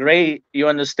tokens are great, you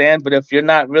understand, but if you're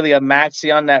not really a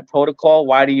maxi on that protocol,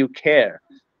 why do you care?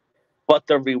 But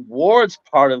the rewards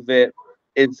part of it,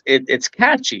 it's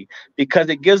catchy because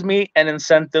it gives me an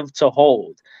incentive to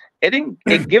hold.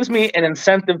 It gives me an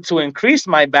incentive to increase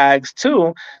my bags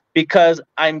too, because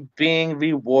I'm being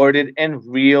rewarded in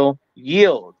real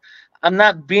yield. I'm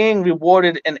not being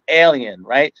rewarded in alien,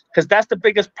 right? Because that's the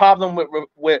biggest problem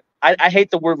with I hate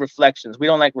the word reflections. We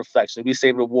don't like reflections. We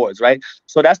say rewards, right?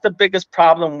 So that's the biggest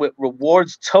problem with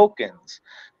rewards tokens,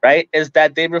 right? Is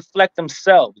that they reflect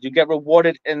themselves. You get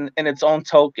rewarded in its own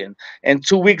token. And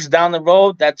 2 weeks down the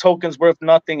road, that token's worth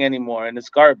nothing anymore and it's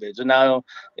garbage. And now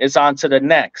it's on to the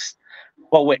next.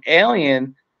 But with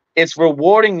alien, it's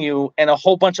rewarding you and a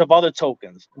whole bunch of other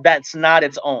tokens that's not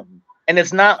its own. And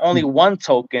it's not only one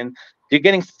token, you're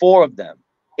getting 4 of them.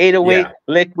 808,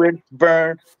 liquid,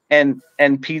 burn, and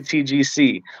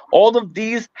PTGC. All of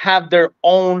these have their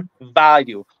own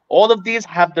value. All of these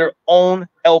have their own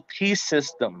LP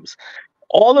systems.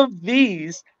 All of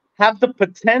these have the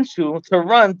potential to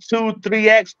run 2,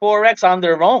 3x, 4x on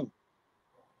their own.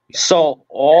 So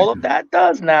all of that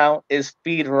does now is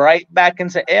feed right back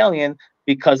into alien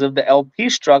because of the LP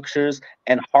structures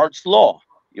and Hart's law.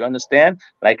 You understand?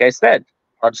 Like I said,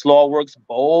 Hart's law works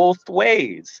both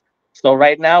ways. So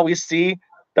right now we see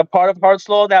the part of Hart's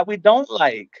law that we don't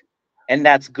like, and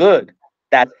that's good.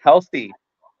 That's healthy.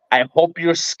 I hope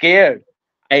you're scared.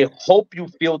 I hope you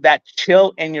feel that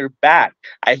chill in your back.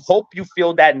 I hope you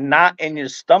feel that knot in your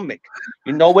stomach.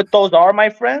 You know what those are, my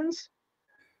friends?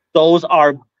 Those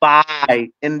are buy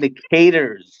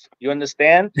indicators. You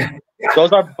understand?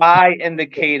 Those are buy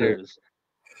indicators.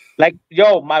 Like,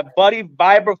 yo, my buddy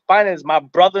Vibra Finance, my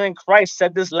brother in Christ,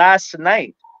 said this last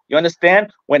night. You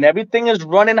understand? When everything is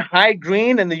running high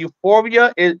green and the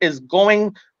euphoria is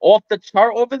going off the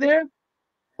chart over there,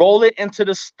 roll it into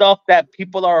the stuff that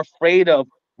people are afraid of.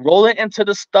 Roll it into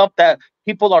the stuff that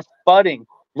people are fudding.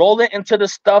 Roll it into the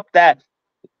stuff that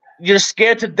you're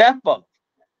scared to death of.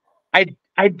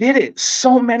 I did it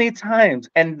so many times,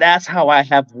 and that's how I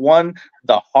have won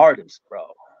the hardest, bro.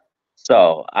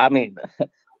 So, I mean,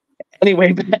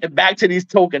 anyway, back to these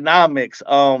tokenomics.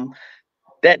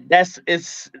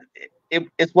 It's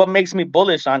what makes me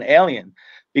bullish on alien,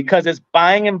 because it's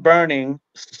buying and burning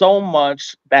so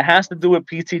much that has to do with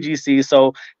PTGC.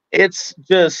 So it's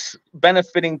just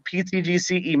benefiting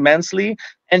PTGC immensely.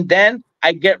 And then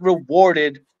I get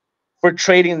rewarded for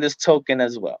trading this token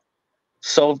as well.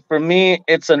 So for me,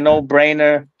 it's a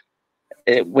no-brainer.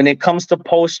 When it comes to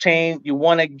post-chain, you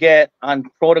want to get on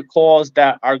protocols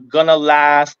that are gonna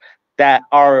last, that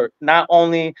are not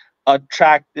only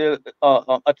attractive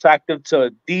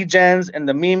to degens and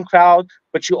the meme crowd,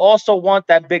 but you also want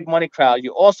that big money crowd.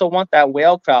 You also want that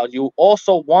whale crowd. You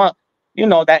also want,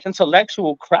 that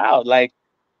intellectual crowd. Like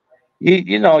you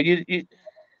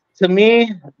to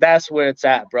me, that's where it's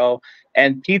at, bro.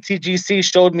 And PTGC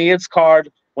showed me its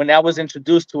card when I was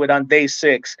introduced to it on day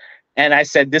 6. And I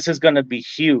said, this is going to be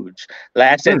huge.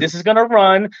 Like I said, this is going to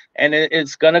run and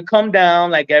it's going to come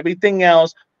down like everything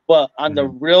else. But on the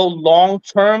real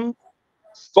long-term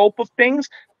scope of things,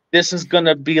 this is going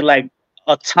to be like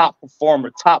a top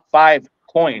performer, top 5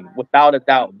 coin, without a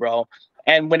doubt, bro.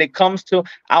 And when it comes to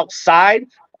outside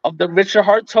of the Richard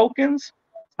Hart tokens,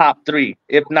 top 3,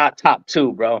 if not top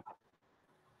 2, bro.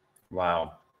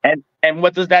 Wow. And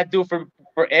what does that do for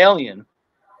Alien?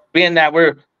 Being that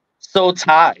we're so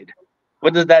tied,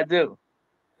 what does that do?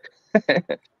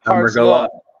 Number go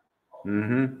up.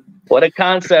 What a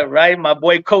concept, right? My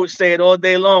boy Coach say it all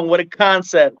day long. What a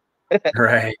concept.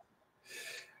 Right.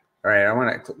 All right. I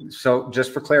want to. So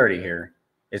just for clarity here,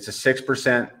 it's a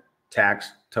 6%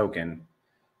 tax token.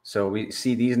 So we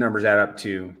see these numbers add up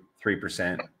to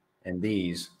 3% and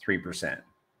these 3%.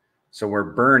 So we're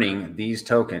burning these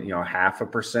tokens,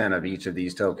 0.5% of each of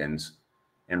these tokens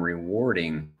and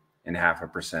rewarding in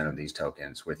 0.5% of these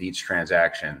tokens with each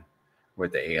transaction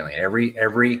with the alien.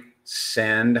 Every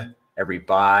send, every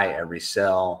buy, every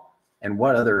sell. And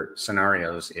what other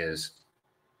scenarios is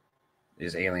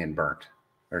alien burnt,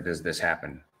 or does this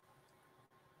happen?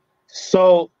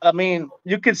 So, I mean,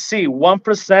 you could see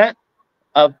 1%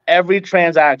 of every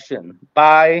transaction,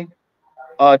 buy,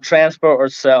 transfer, or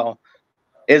sell,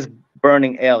 is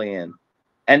burning alien.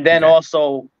 And then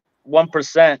also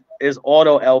 1% is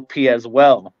auto LP as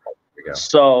well.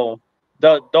 So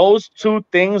those 2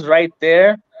 things right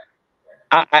there,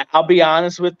 I'll be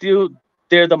honest with you,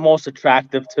 they're the most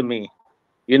attractive to me.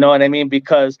 You know what I mean?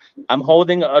 Because I'm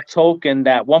holding a token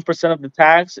that 1% of the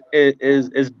tax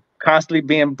is constantly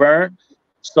being burnt.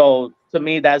 So to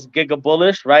me, that's giga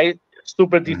bullish, right?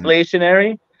 Super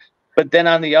deflationary. But then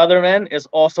on the other end, it's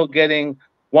also getting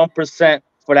 1%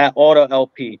 for that auto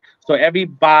LP. So every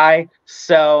buy,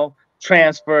 sell,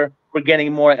 transfer, we're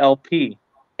getting more LP.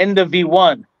 In the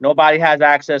V1, nobody has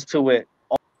access to it.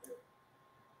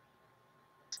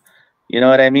 You know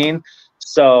what I mean?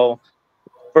 So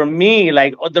for me,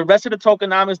 like the rest of the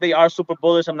tokenomics, they are super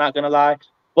bullish. I'm not going to lie.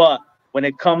 But when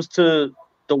it comes to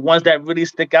the ones that really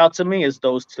stick out to me, is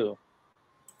those 2.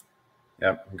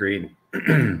 Yep, agreed.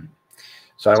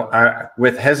 So I,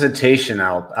 with hesitation,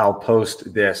 I'll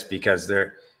post this because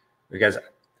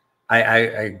I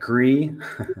agree.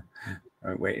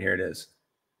 Oh, wait, here it is.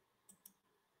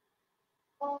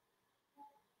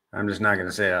 I'm just not going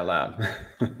to say it out loud.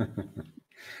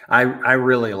 I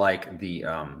really like the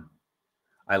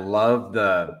I love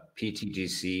the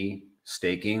PTGC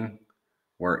staking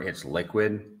where it's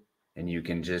liquid and you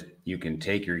can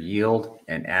take your yield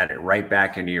and add it right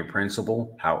back into your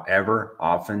principal however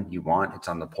often you want. It's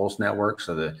on the Pulse network,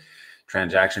 so the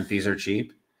transaction fees are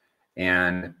cheap.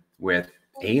 And with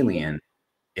Alien,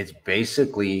 it's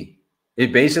basically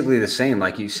the same.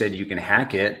 Like you said, you can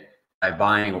hack it by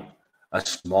buying a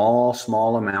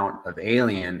small amount of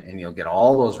Alien and you'll get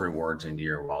all those rewards into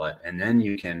your wallet, and then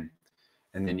you can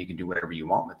do whatever you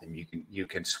want with them. You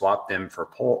can swap them for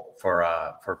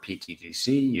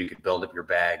PTGC. You can build up your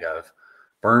bag of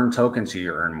burn tokens so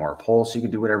you earn more Pulse. You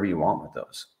can do whatever you want with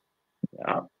those.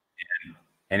 Yeah.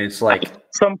 And it's like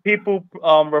some people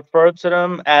refer to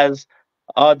them as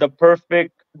the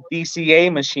perfect DCA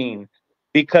machine,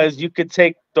 because you could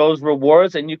take those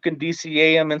rewards and you can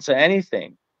DCA them into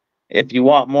anything. If you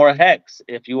want more Hex,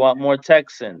 if you want more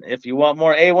Texan, if you want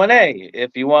more A1A,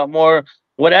 if you want more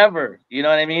whatever, you know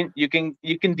what I mean? You can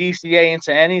DCA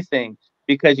into anything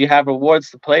because you have rewards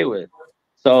to play with.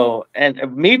 So,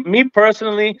 and me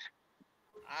personally,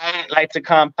 I like to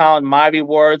compound my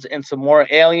rewards into more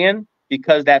Alien,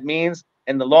 because that means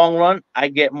in the long run I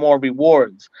get more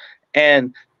rewards.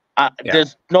 And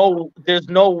there's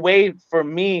no way for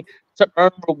me to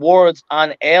earn rewards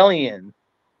on Alien.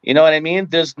 You know what I mean?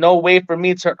 There's no way for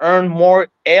me to earn more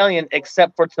Alien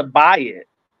except for to buy it.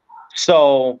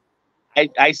 So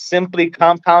I simply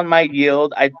compound my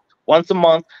yield. Once a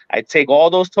month, I take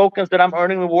all those tokens that I'm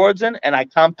earning rewards in and I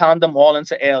compound them all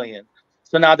into Alien.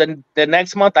 So now the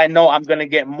next month, I know I'm going to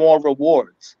get more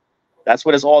rewards. That's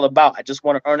what it's all about. I just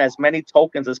want to earn as many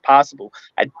tokens as possible.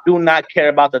 I do not care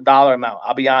about the dollar amount.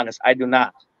 I'll be honest. I do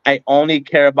not. I only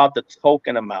care about the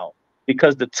token amount,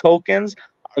 because the tokens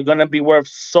are going to be worth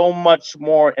so much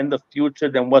more in the future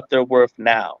than what they're worth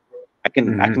now. I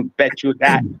can bet you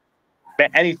that.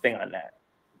 Bet anything on that.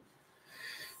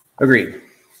 Agreed.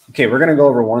 Okay, we're going to go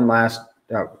over one last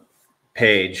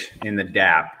page in the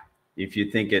DAP. If you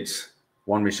think it's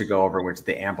one we should go over, which is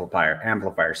the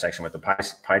amplifier section with the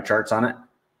pie charts on it.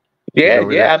 Yeah,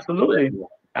 absolutely.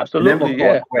 Absolutely,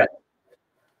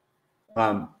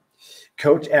 we'll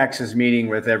Coach X is meeting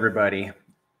with everybody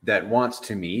that wants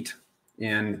to meet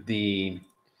in the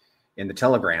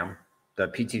Telegram, the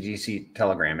PTGC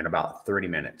Telegram, in about 30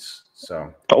 minutes.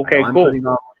 So okay, cool.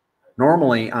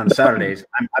 Normally on Saturdays,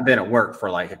 I've been at work for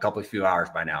like a few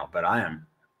hours by now, but I'm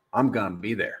gonna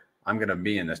be there. I'm gonna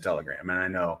be in this Telegram, and I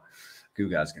know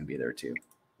GuUGod's gonna be there too.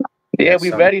 Yeah,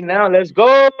 we ready now. Let's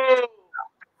go.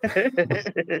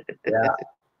 Yeah.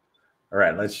 All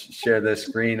right, let's share this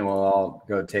screen and we'll all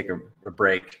go take a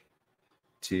break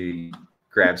to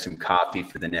grab some coffee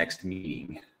for the next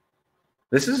meeting.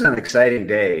 This is an exciting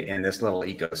day in this little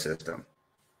ecosystem.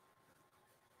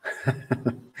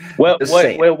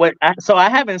 Wait. So I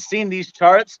haven't seen these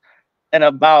charts in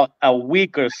about a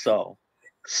week or so.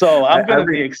 So I'm going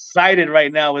to be excited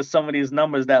right now with some of these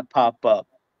numbers that pop up.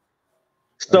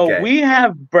 So we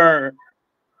have burnt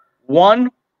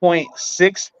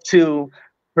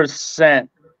 1.62%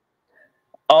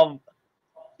 of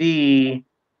the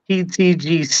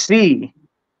PTGC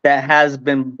that has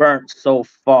been burnt so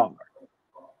far.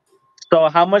 So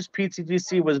how much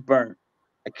PTGC was burnt?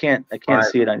 I can't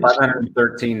see it on your screen.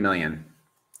 513 million.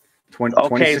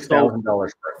 $26,000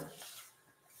 worth.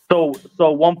 So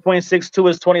 1.62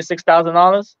 is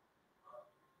 $26,000?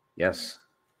 Yes.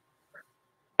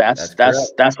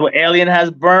 That's what Alien has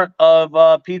burnt of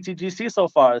PTGC so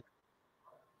far.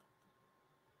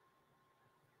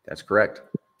 That's correct.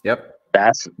 Yep.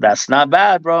 That's not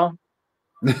bad, bro.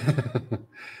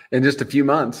 In just a few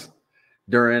months,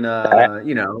 during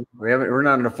we're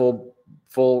not in a full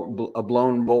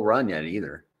blown bull run yet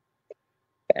either.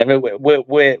 And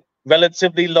with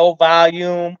relatively low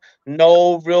volume,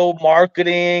 no real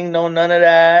marketing, none of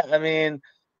that. I mean,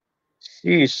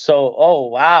 geez. So oh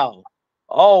wow.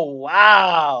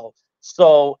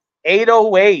 So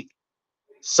 808.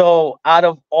 So out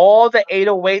of all the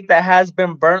 808 that has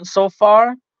been burnt so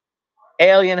far,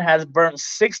 Alien has burnt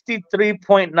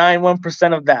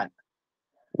 63.91% of that,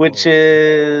 which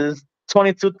is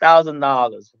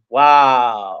 $22,000.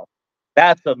 Wow.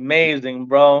 That's amazing,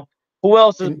 bro. Who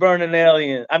else is burning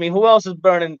Alien? I mean, who else is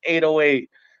burning 808?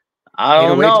 I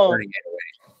don't know. Burning 808.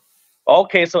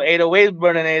 Okay, so 808 is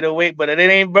burning 808, but it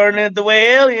ain't burning it the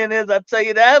way Alien is. I'll tell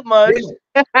you that much.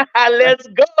 Let's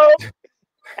go.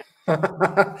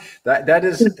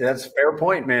 That's a fair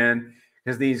point, man.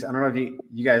 Because these, I don't know if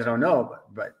you guys don't know,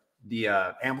 but the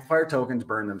amplifier tokens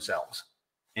burn themselves,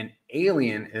 and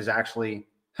Alien is actually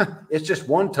it's just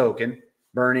one token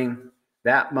burning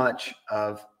that much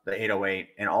of the 808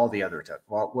 and all the other tokens.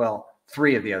 Well,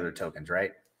 3 of the other tokens,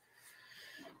 right?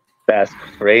 That's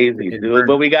crazy, dude.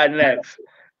 What we got next?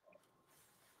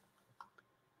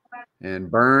 And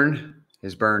burn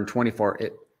has burned 24.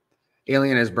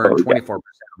 Alien has burned 24% of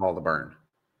all the burn.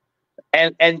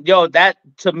 And yo, that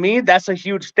to me, that's a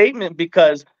huge statement,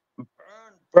 because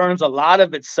burn burns a lot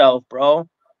of itself, bro.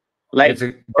 Like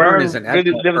burn is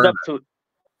really lives up to.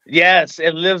 Yes,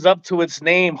 it lives up to its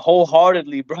name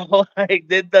wholeheartedly, bro. Like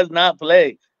it does not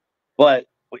play. But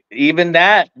even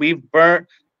that, we've burnt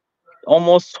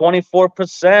almost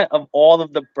 24% of all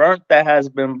of the burnt that has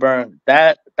been burnt.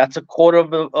 That's a quarter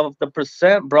of the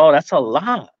percent, bro. That's a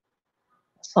lot.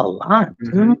 That's a lot,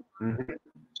 dude.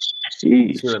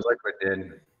 Jeez. See what liquid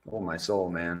did. Oh my soul,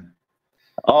 man.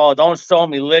 Oh, don't show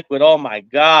me liquid. Oh my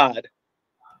God.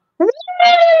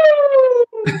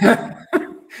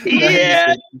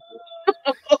 Yeah.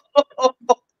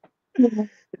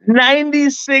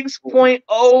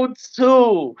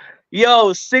 96.02.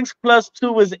 Yo, 6 plus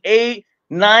 2 is 8.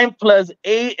 9 plus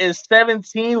 8 is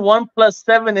 17. 1 plus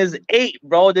 7 is 8,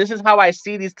 bro. This is how I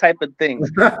see these type of things.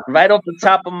 Right off the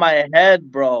top of my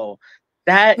head, bro.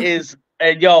 That is,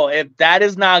 yo, if that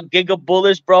is not giga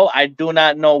bullish, bro, I do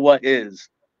not know what is.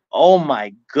 Oh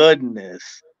my goodness.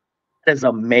 That is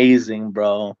amazing,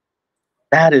 bro.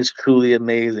 That is truly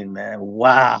amazing, man.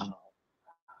 Wow.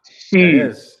 That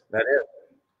is.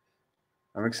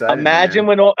 I'm excited. Imagine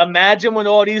man. when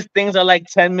all these things are like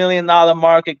 $10 million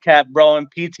market cap, bro, and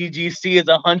PTGC is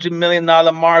 $100 million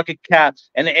market cap,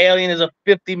 and the Alien is a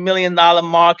 $50 million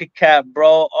market cap,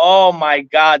 bro. Oh my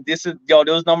God,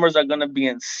 those numbers are gonna be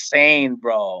insane,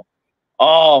 bro.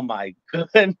 Oh my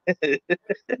goodness.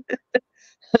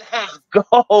 Let's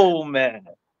go, man.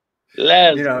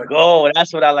 Let's go.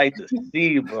 That's what I like to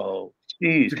see, bro.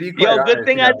 Jeez. To be quite Yo, honest, good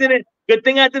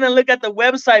thing I didn't look at the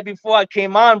website before I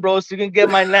came on, bro, so you can get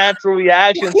my natural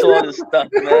reaction to all this stuff,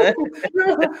 man.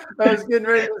 I was getting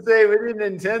ready to say we didn't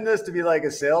intend this to be like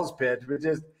a sales pitch, but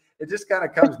it just kind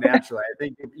of comes naturally. I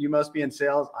think you must be in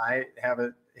sales. I have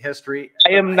a history.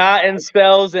 I am not in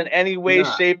sales in any way,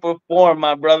 shape, or form,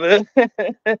 my brother.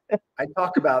 I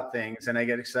talk about things and I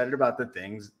get excited about the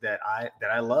things that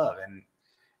I love, and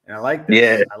I like this.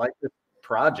 Yeah. I like this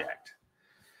project.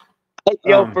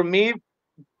 Yo, for me,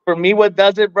 what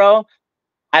does it, bro?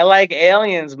 I like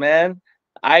aliens, man.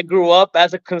 I grew up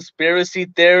as a conspiracy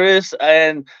theorist,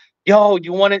 and yo,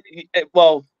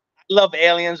 well, I love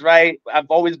aliens, right? I've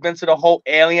always been to the whole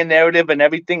alien narrative and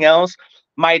everything else.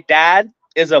 My dad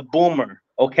is a boomer,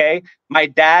 okay? My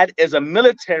dad is a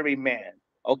military man,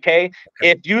 okay?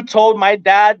 If you told my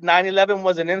dad 9/11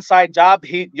 was an inside job,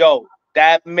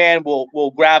 that man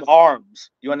will grab arms.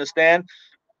 You understand?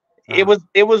 It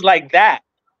was like that.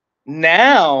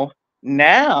 Now,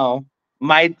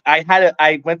 I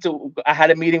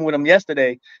had a meeting with him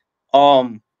yesterday.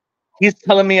 He's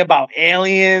telling me about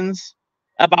aliens,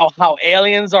 about how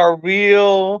aliens are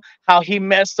real, how he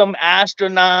met some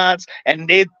astronauts and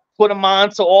they put him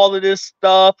on to all of this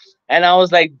stuff. And I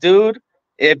was like, dude,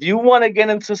 if you want to get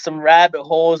into some rabbit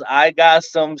holes, I got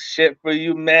some shit for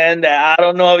you, man, that I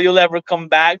don't know if you'll ever come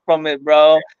back from it,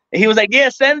 bro. And he was like, yeah,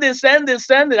 send it. I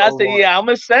said, yeah, I'm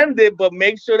going to send it, but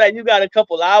make sure that you got a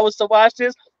couple hours to watch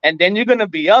this. And then you're going to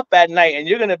be up at night and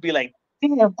you're going to be like,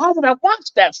 damn, why did I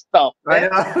watch that stuff, man?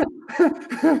 I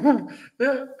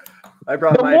know. I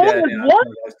brought my dad in on some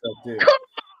of that stuff too.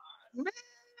 Man.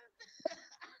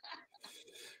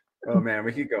 Oh man,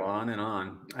 we could go on and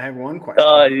on. I have one question.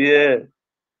 Oh yeah.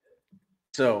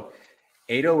 So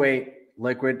 808,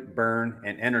 liquid, burn,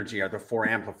 and energy are the 4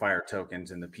 amplifier tokens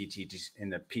in the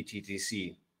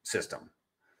PTGC system.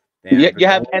 You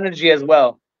have energy as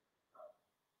well.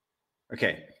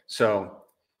 Okay, so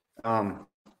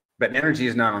but energy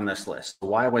is not on this list.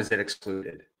 Why was it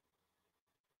excluded?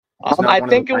 I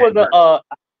think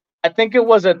it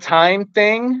was a time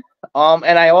thing.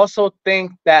 And I also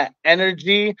think that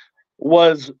energy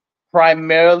was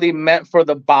primarily meant for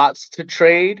the bots to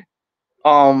trade.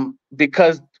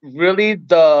 Because really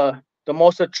the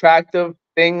most attractive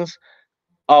things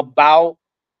about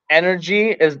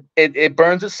energy is it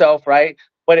burns itself, right?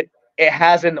 But it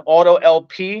has an auto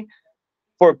LP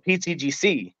for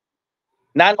PTGC.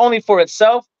 Not only for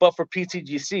itself, but for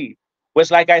PTGC, which,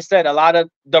 like I said, a lot of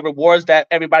the rewards that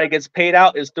everybody gets paid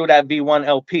out is through that V1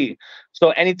 LP. So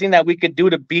anything that we could do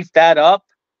to beef that up,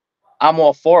 I'm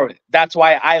all for it. That's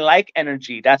why I like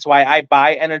energy. That's why I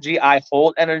buy energy. I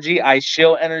hold energy. I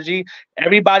shield energy.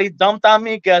 Everybody dumped on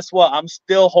me. Guess what? I'm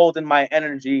still holding my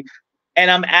energy. And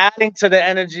I'm adding to the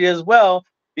energy as well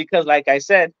because, like I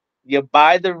said, you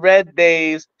buy the red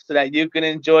days so that you can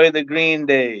enjoy the green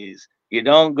days. You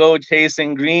don't go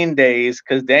chasing green days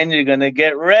because then you're going to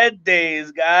get red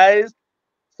days, guys.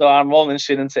 So I'm rolling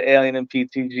shit into Alien and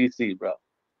PTGC, bro.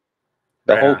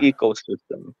 The whole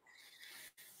ecosystem.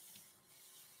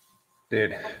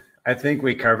 Dude, I think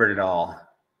we covered it all.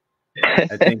 I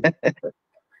think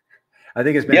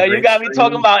it's been. Yo, you got me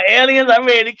talking about aliens. I'm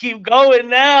ready to keep going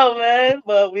now, man.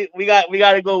 But we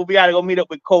gotta go meet up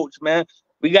with Coach, man.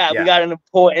 We got an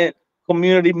important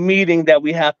community meeting that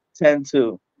we have to attend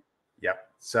to. Yep.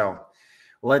 So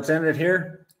let's end it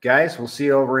here, guys. We'll see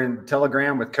you over in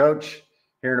Telegram with Coach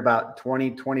here in about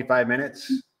 20-25 minutes.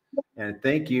 And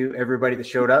thank you everybody that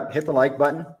showed up. Hit the like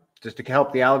button just to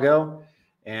help the algo.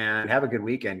 And have a good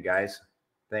weekend, guys.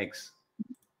 Thanks.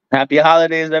 Happy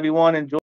holidays, everyone. Enjoy.